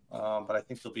 but I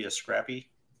think they'll be a scrappy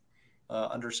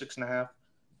under 6.5.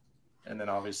 And then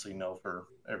obviously no for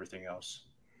everything else.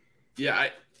 Yeah,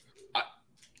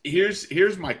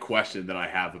 here's my question that I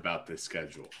have about this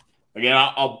schedule. Again,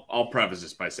 I'll preface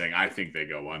this by saying I think they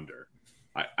go under.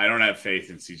 I don't have faith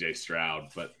in CJ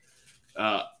Stroud, but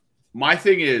my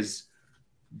thing is,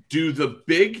 do the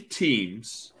big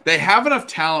teams, they have enough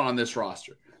talent on this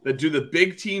roster, that do the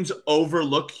big teams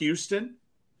overlook Houston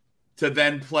to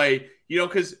then play,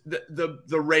 because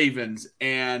the Ravens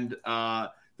and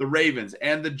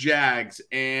the Jags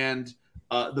and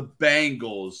the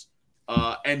Bengals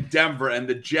and Denver and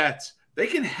the Jets, they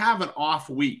can have an off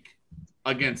week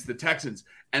against the Texans,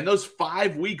 and those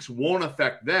 5 weeks won't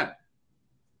affect them,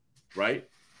 right?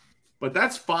 But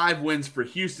that's 5 wins for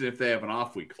Houston if they have an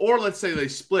off week. Or let's say they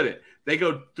split it. They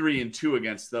go 3-2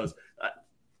 against those.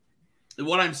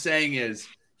 What I'm saying is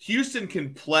Houston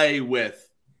can play with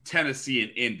Tennessee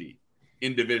and Indy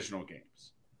in divisional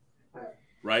games,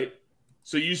 right?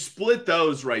 So you split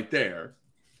those right there.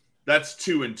 That's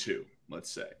 2-2,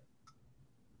 let's say,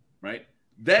 right?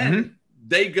 Then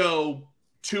they go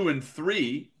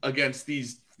 2-3 against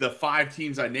the 5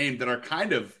 teams I named that are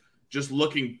kind of just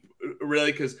looking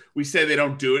really, because we say they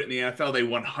don't do it in the NFL. They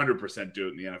 100% do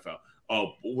it in the NFL.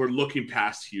 Oh, we're looking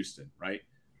past Houston, right?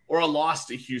 Or a loss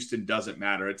to Houston doesn't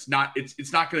matter. It's not going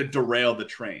to derail the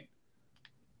train.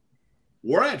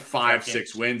 We're at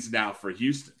 5-6 wins now for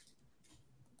Houston.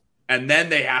 And then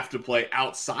they have to play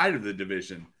outside of the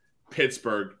division: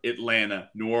 Pittsburgh, Atlanta,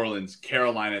 New Orleans,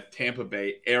 Carolina, Tampa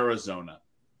Bay, Arizona,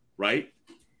 right?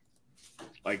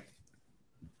 Like,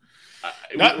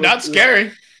 not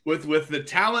scary. With the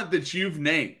talent that you've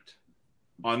named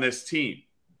on this team,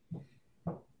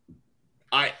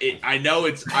 I know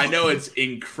it's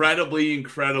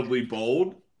incredibly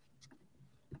bold,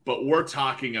 but we're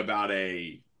talking about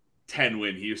a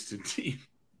 10-win Houston team.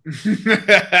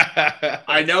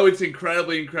 I know it's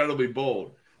incredibly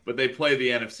bold, but they play the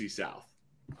NFC South.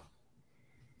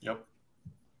 Yep.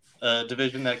 A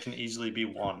division that can easily be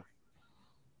won.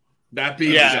 That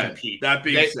being said,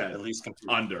 at least compete.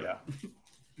 Under. Yeah.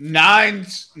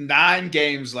 9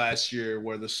 games last year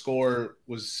where the score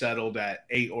was settled at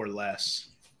 8 or less,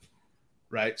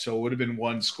 right? So it would have been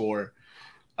 1 score.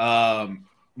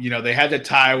 They had to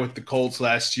tie with the Colts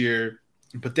last year,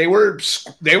 but they were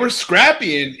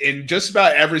scrappy in just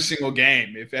about every single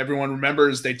game. If everyone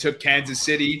remembers, they took Kansas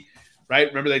City, right?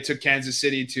 Remember they took Kansas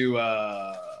City to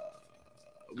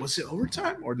was it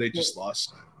overtime or they just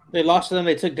lost? They lost to them.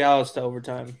 They took Dallas to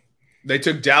overtime. They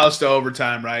took Dallas to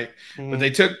overtime, right? But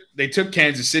they took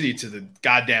Kansas City to the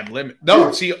goddamn limit.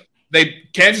 No, see,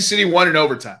 Kansas City won in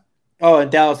overtime. Oh,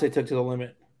 and Dallas they took to the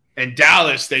limit. And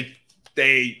Dallas, they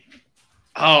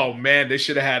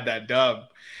should have had that dub.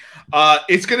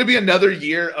 It's going to be another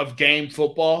year of game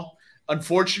football.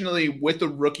 Unfortunately, with the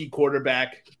rookie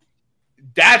quarterback,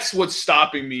 that's what's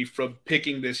stopping me from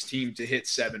picking this team to hit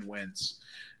 7 wins.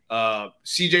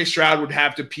 CJ Stroud would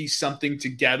have to piece something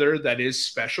together that is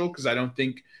special, because I don't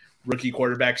think rookie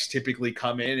quarterbacks typically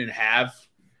come in and have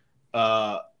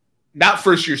not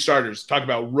first-year starters, talk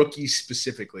about rookies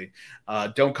specifically,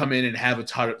 don't come in and have a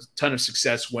ton of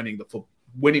success winning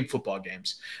football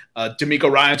games. D'Amico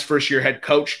Ryans, first-year head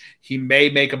coach, he may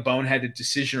make a boneheaded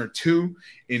decision or two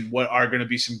in what are going to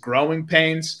be some growing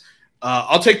pains.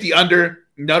 I'll take the under,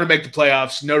 no to make the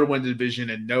playoffs, no to win the division,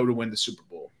 and no to win the Super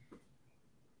Bowl.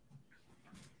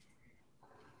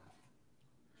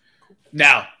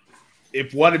 Now,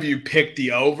 if one of you picked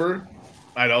the over,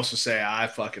 I'd also say I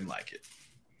fucking like it.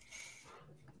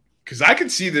 Because I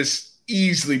could see this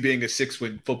easily being a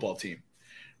 6-win football team,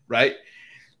 right?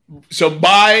 So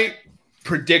my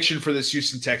prediction for this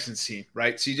Houston Texans team,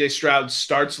 right? CJ Stroud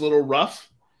starts a little rough.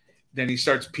 Then he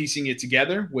starts piecing it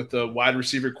together with the wide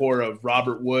receiver core of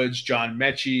Robert Woods, John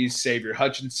Mechie, Xavier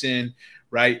Hutchinson,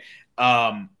 right?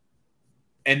 And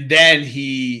then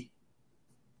he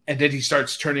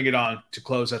starts turning it on to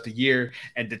close out the year.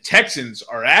 And the Texans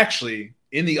are actually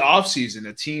in the offseason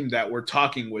a team that we're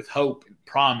talking with hope and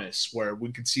promise, where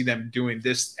we could see them doing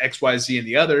this X, Y, Z, and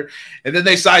the other. And then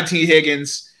they sign T.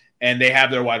 Higgins, and they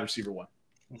have their wide receiver one.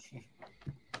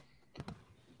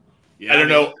 Yeah, I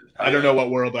don't know what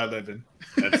world I live in.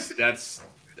 That's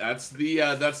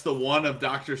the one of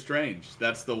Doctor Strange.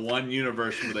 That's the one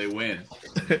universe where they win.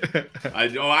 Who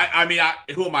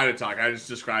am I to talk? I just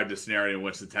described a scenario in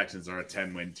which the Texans are a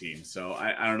 10-win team. So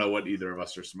I don't know what either of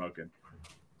us are smoking.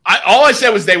 All I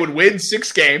said was they would win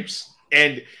 6 games,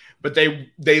 but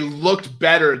they looked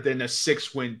better than a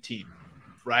 6-win team,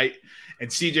 right? And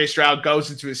CJ Stroud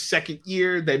goes into his second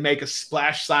year. They make a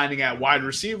splash signing at wide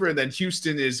receiver, and then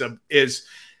Houston is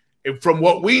from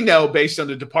what we know, based on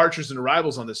the departures and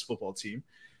arrivals on this football team,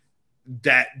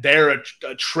 that they're a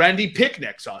trendy pick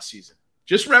next offseason.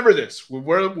 Just remember this. When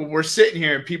we're sitting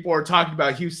here and people are talking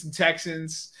about Houston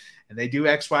Texans and they do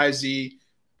X, Y, Z,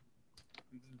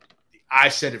 I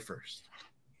said it first.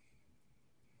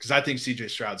 Because I think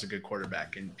CJ Stroud's a good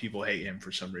quarterback and people hate him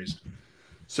for some reason.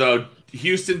 So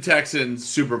Houston Texans,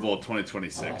 Super Bowl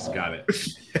 2026. Got it.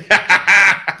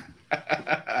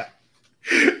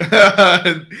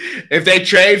 If they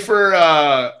trade for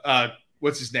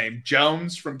what's his name,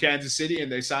 Jones from Kansas City,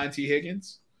 and they sign T.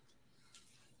 Higgins,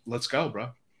 let's go,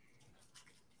 bro.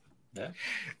 Yeah.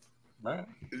 Right.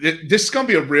 This is gonna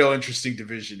be a real interesting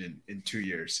division in 2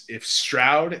 years. If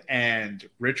Stroud and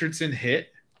Richardson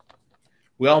hit,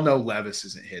 we all know Levis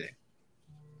isn't hitting.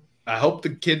 I hope the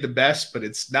kid the best, but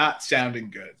it's not sounding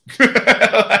good.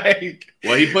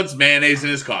 Well, he puts mayonnaise in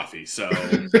his coffee, so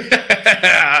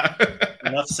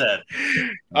enough said.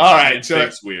 All right, so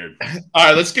it's weird. All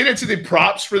right, let's get into the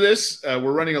props for this.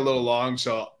 We're running a little long,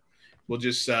 so we'll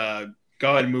just go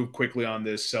ahead and move quickly on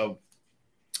this. So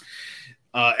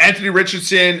Anthony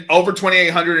Richardson, over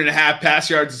 2,800.5 pass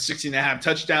yards and 16.5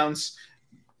 touchdowns.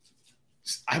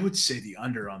 I would say the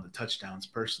under on the touchdowns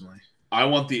personally. I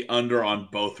want the under on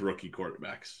both rookie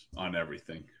quarterbacks on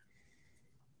everything.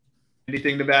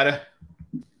 Anything, Nevada?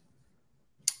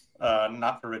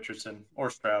 Not for Richardson or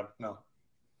Stroud, no.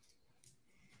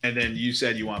 And then you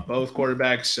said you want both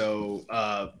quarterbacks. So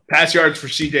pass yards for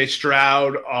CJ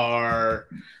Stroud are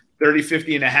 30,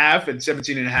 50.5 and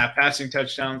 17.5 passing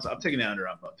touchdowns. I'm taking the under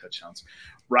on both touchdowns.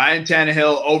 Ryan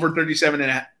Tannehill over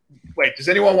 37.5. Wait, does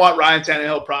anyone want Ryan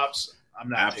Tannehill props? I'm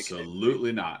not.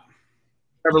 Absolutely not.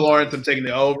 Trevor Lawrence, I'm taking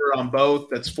the over on both.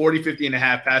 That's 40,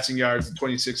 50.5 passing yards and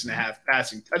 26.5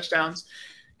 passing touchdowns.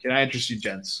 Can I interest you,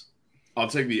 gents? I'll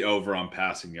take the over on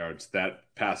passing yards. That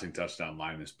passing touchdown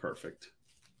line is perfect.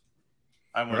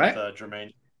 I'm with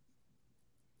Jermaine.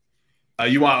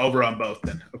 You want over on both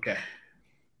then? Okay.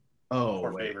 Oh,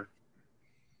 wait. Favor.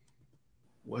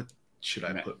 What should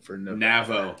I put for Navo?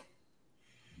 Navo.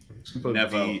 I'm going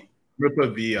to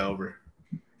put V over.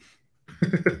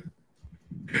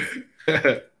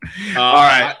 All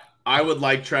right. I would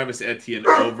like Travis Etienne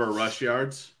over rush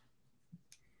yards.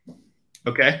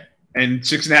 Okay. And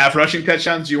 6.5 rushing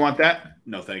touchdowns. Do you want that?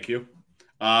 No, thank you.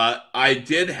 I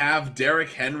did have Derrick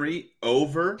Henry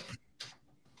over.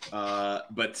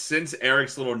 But since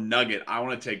Eric's little nugget, I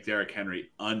want to take Derrick Henry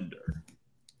under.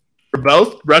 For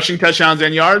both rushing touchdowns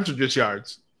and yards, or just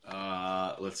yards?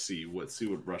 Let's see. Let's see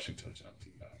what rushing touchdowns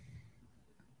he got.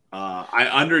 I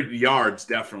under yards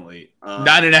definitely.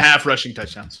 9.5 rushing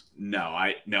touchdowns.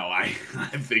 I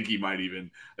think he might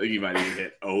even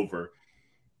hit over.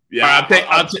 Yeah,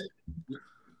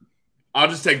 I'll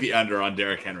just take the under on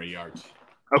Derrick Henry yards.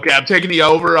 Okay, I'm taking the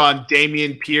over on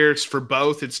Dameon Pierce for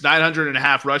both. It's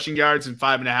 900.5 rushing yards and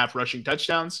 5.5 rushing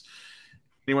touchdowns.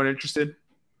 Anyone interested?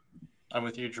 I'm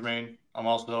with you, Jermaine. I'm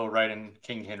also writing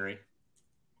King Henry.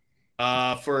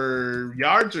 For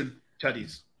yards or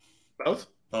tutties? Both?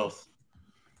 Both.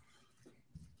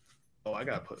 Oh, I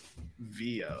gotta put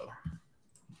VO.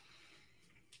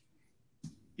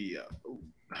 VO. All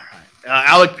right.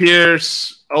 Alec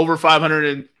Pierce over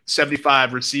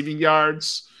 575 receiving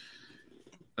yards.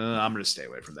 I'm going to stay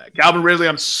away from that. Calvin Ridley,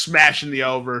 I'm smashing the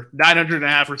over.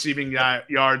 900.5 receiving yards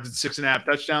and 6.5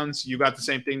 touchdowns. You got the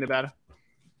same thing, Nevada?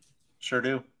 Sure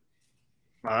do.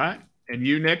 All right. And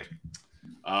you, Nick?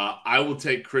 I will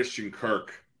take Christian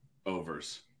Kirk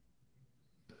overs.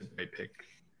 Great pick.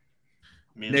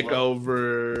 Nick well.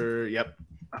 Over. Yep.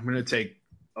 I'm going to take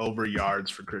over yards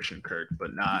for Christian Kirk,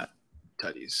 but not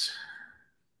tutties.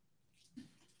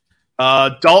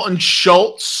 Dalton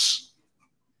Schultz.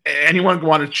 Anyone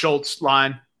want a Schultz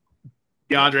line?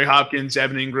 DeAndre Hopkins,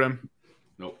 Evan Ingram.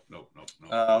 Nope.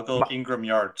 I'll go Ingram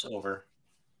yards over.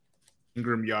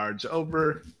 Ingram yards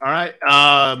over. All right.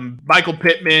 Michael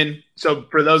Pittman. So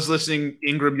for those listening,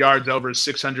 Ingram yards over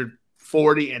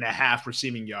 640.5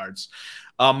 receiving yards.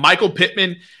 Michael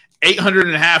Pittman,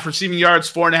 800.5 receiving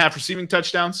yards, 4.5 receiving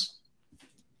touchdowns.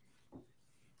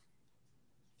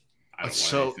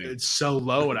 It's so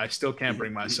low, and I still can't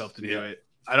bring myself to do it.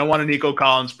 I don't want a Nico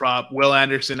Collins prop. Will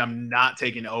Anderson, I'm not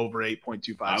taking over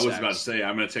 8.25 sacks. I was about to say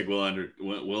I'm going to take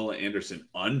Will Anderson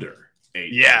under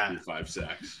 8.25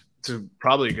 sacks. It's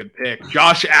probably a good pick.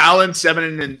 Josh Allen,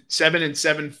 7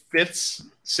 7/5,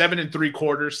 7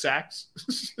 3/4 sacks.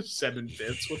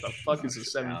 7/5. What the fuck is a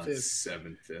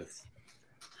 7/5?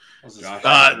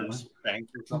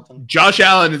 7/5. Josh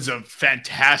Allen is a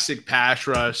fantastic pass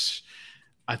rush.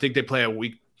 I think they play a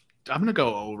week. I'm going to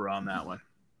go over on that one.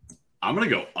 I'm going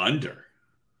to go under.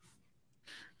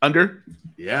 Under?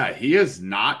 Yeah, he has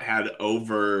not had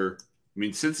over. I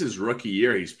mean, since his rookie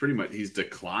year, he's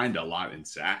declined a lot in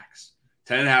sacks.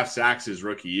 10.5 sacks his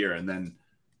rookie year, and then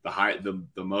the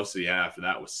most he had after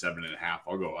that was 7.5.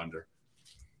 I'll go under.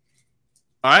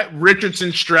 All right,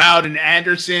 Richardson, Stroud, and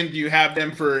Anderson. Do you have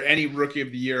them for any rookie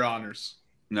of the year honors?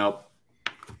 Nope.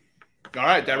 All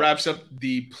right, that wraps up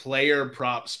the player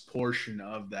props portion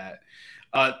of that.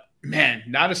 Man,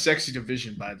 not a sexy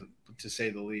division to say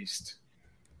the least.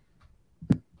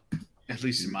 At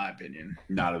least in my opinion.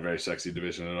 Not a very sexy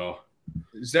division at all.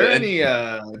 Is there any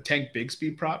Tank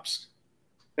Bigsby props?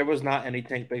 There was not any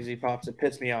Tank Bigsby props. It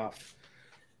pissed me off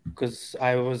because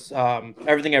I was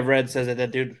everything I've read says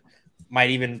that dude might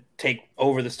even take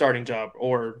over the starting job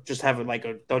or just have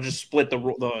it they'll just split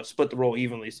the role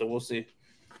evenly. So we'll see.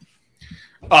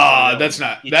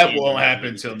 That won't happen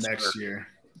until next year.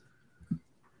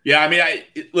 Yeah, I mean,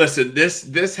 listen.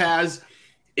 This has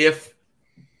if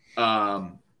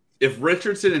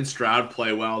Richardson and Stroud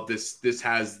play well, this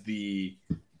has these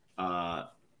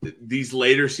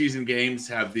later season games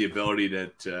have the ability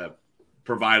to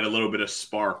provide a little bit of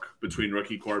spark between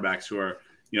rookie quarterbacks who are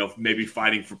maybe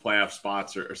fighting for playoff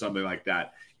spots or something like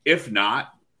that. If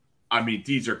not, I mean,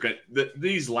 these are good.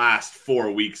 These last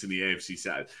 4 weeks in the AFC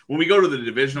South. When we go to the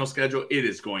divisional schedule, it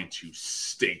is going to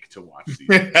stink to watch these.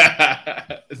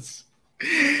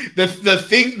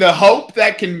 The hope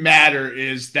that can matter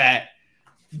is that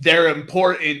they're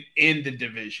important in the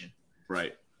division.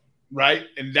 Right.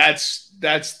 And that's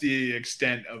the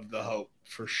extent of the hope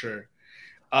for sure.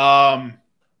 I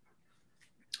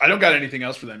don't got anything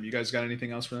else for them. You guys got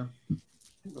anything else for them?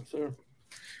 No, sir.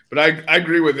 But I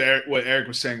agree with what Eric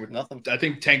was saying. With nothing, I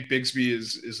think Tank Bigsby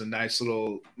is a nice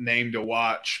little name to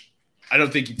watch. I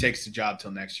don't think he takes the job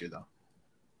till next year, though.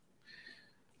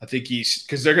 I think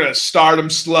because they're going to start him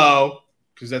slow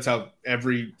because that's how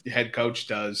every head coach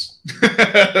does.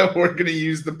 We're going to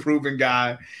use the proven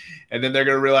guy, and then they're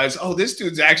going to realize, oh, this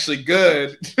dude's actually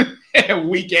good. And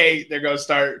week 8, they're going to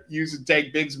start using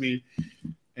Tank Bigsby,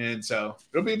 and so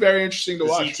it'll be very interesting to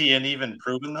watch. Is ETN even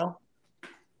proven though?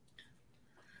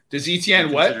 Does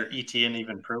ETN what? Consider ETN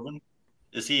even proven?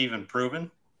 Is he even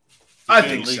proven? I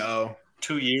think so.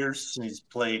 2 years since he's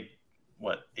played,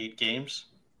 8 games?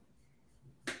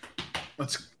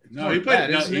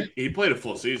 He played a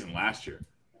full season last year.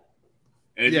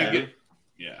 And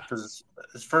Because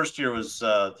his first year was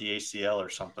the ACL or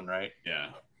something, right? Yeah.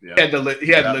 He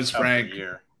had Liz Frank.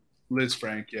 Liz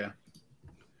Frank, yeah.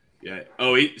 Yeah.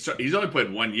 Oh, he's only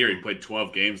played 1 year. He played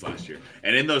 12 games last year.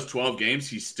 And in those 12 games,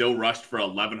 he still rushed for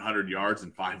 1,100 yards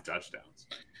and 5 touchdowns.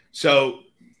 So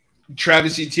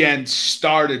Travis Etienne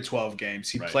started 12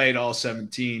 games. He played all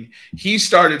 17. He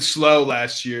started slow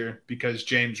last year because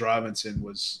James Robinson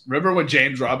was – remember when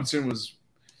James Robinson was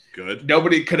good?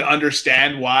 Nobody could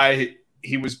understand why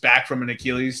he was back from an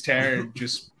Achilles tear and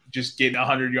just getting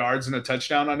 100 yards and a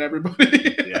touchdown on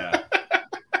everybody. Yeah.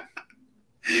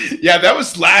 Yeah, that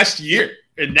was last year,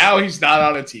 and now he's not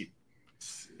on a team.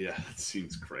 Yeah, that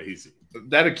seems crazy.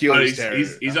 That Achilles tear.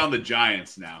 He's on the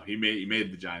Giants now. He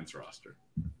made the Giants roster.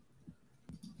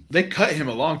 They cut him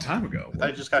a long time ago.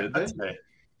 I just got cut today.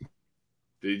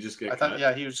 Did he just get cut?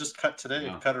 Yeah, he was just cut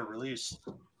today. Oh. Cut or release.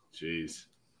 Jeez.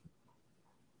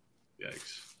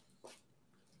 Yikes.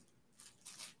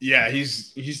 Yeah,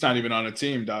 he's not even on a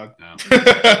team, dog. No.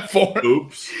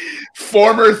 Oops.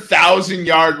 Former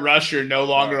 1,000-yard rusher, no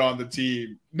longer on the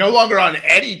team. No longer on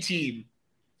any team.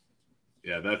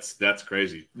 Yeah, that's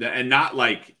crazy. And not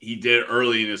like he did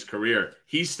early in his career.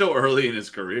 He's still early in his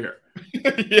career.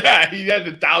 Yeah, he had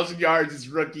 1,000 yards his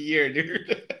rookie year,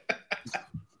 dude.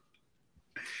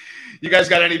 You guys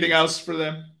got anything else for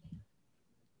them?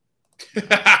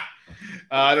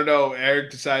 I don't know.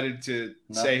 Eric decided to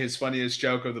say his funniest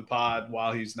joke of the pod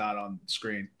while he's not on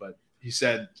screen, but he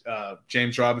said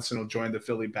James Robinson will join the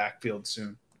Philly backfield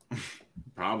soon.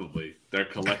 Probably. They're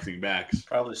collecting backs.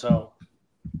 Probably so.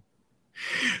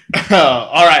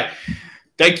 All right.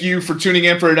 Thank you for tuning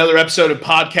in for another episode of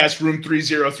Podcast Room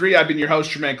 303. I've been your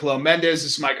host, Jermaine Cologne Mendez.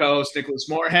 This is my co-host, Nicholas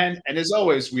Morahan. And as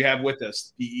always, we have with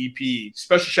us the EP.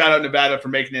 Special shout out Nevada for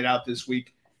making it out this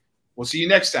week. We'll see you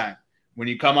next time when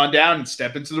you come on down and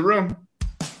step into the room.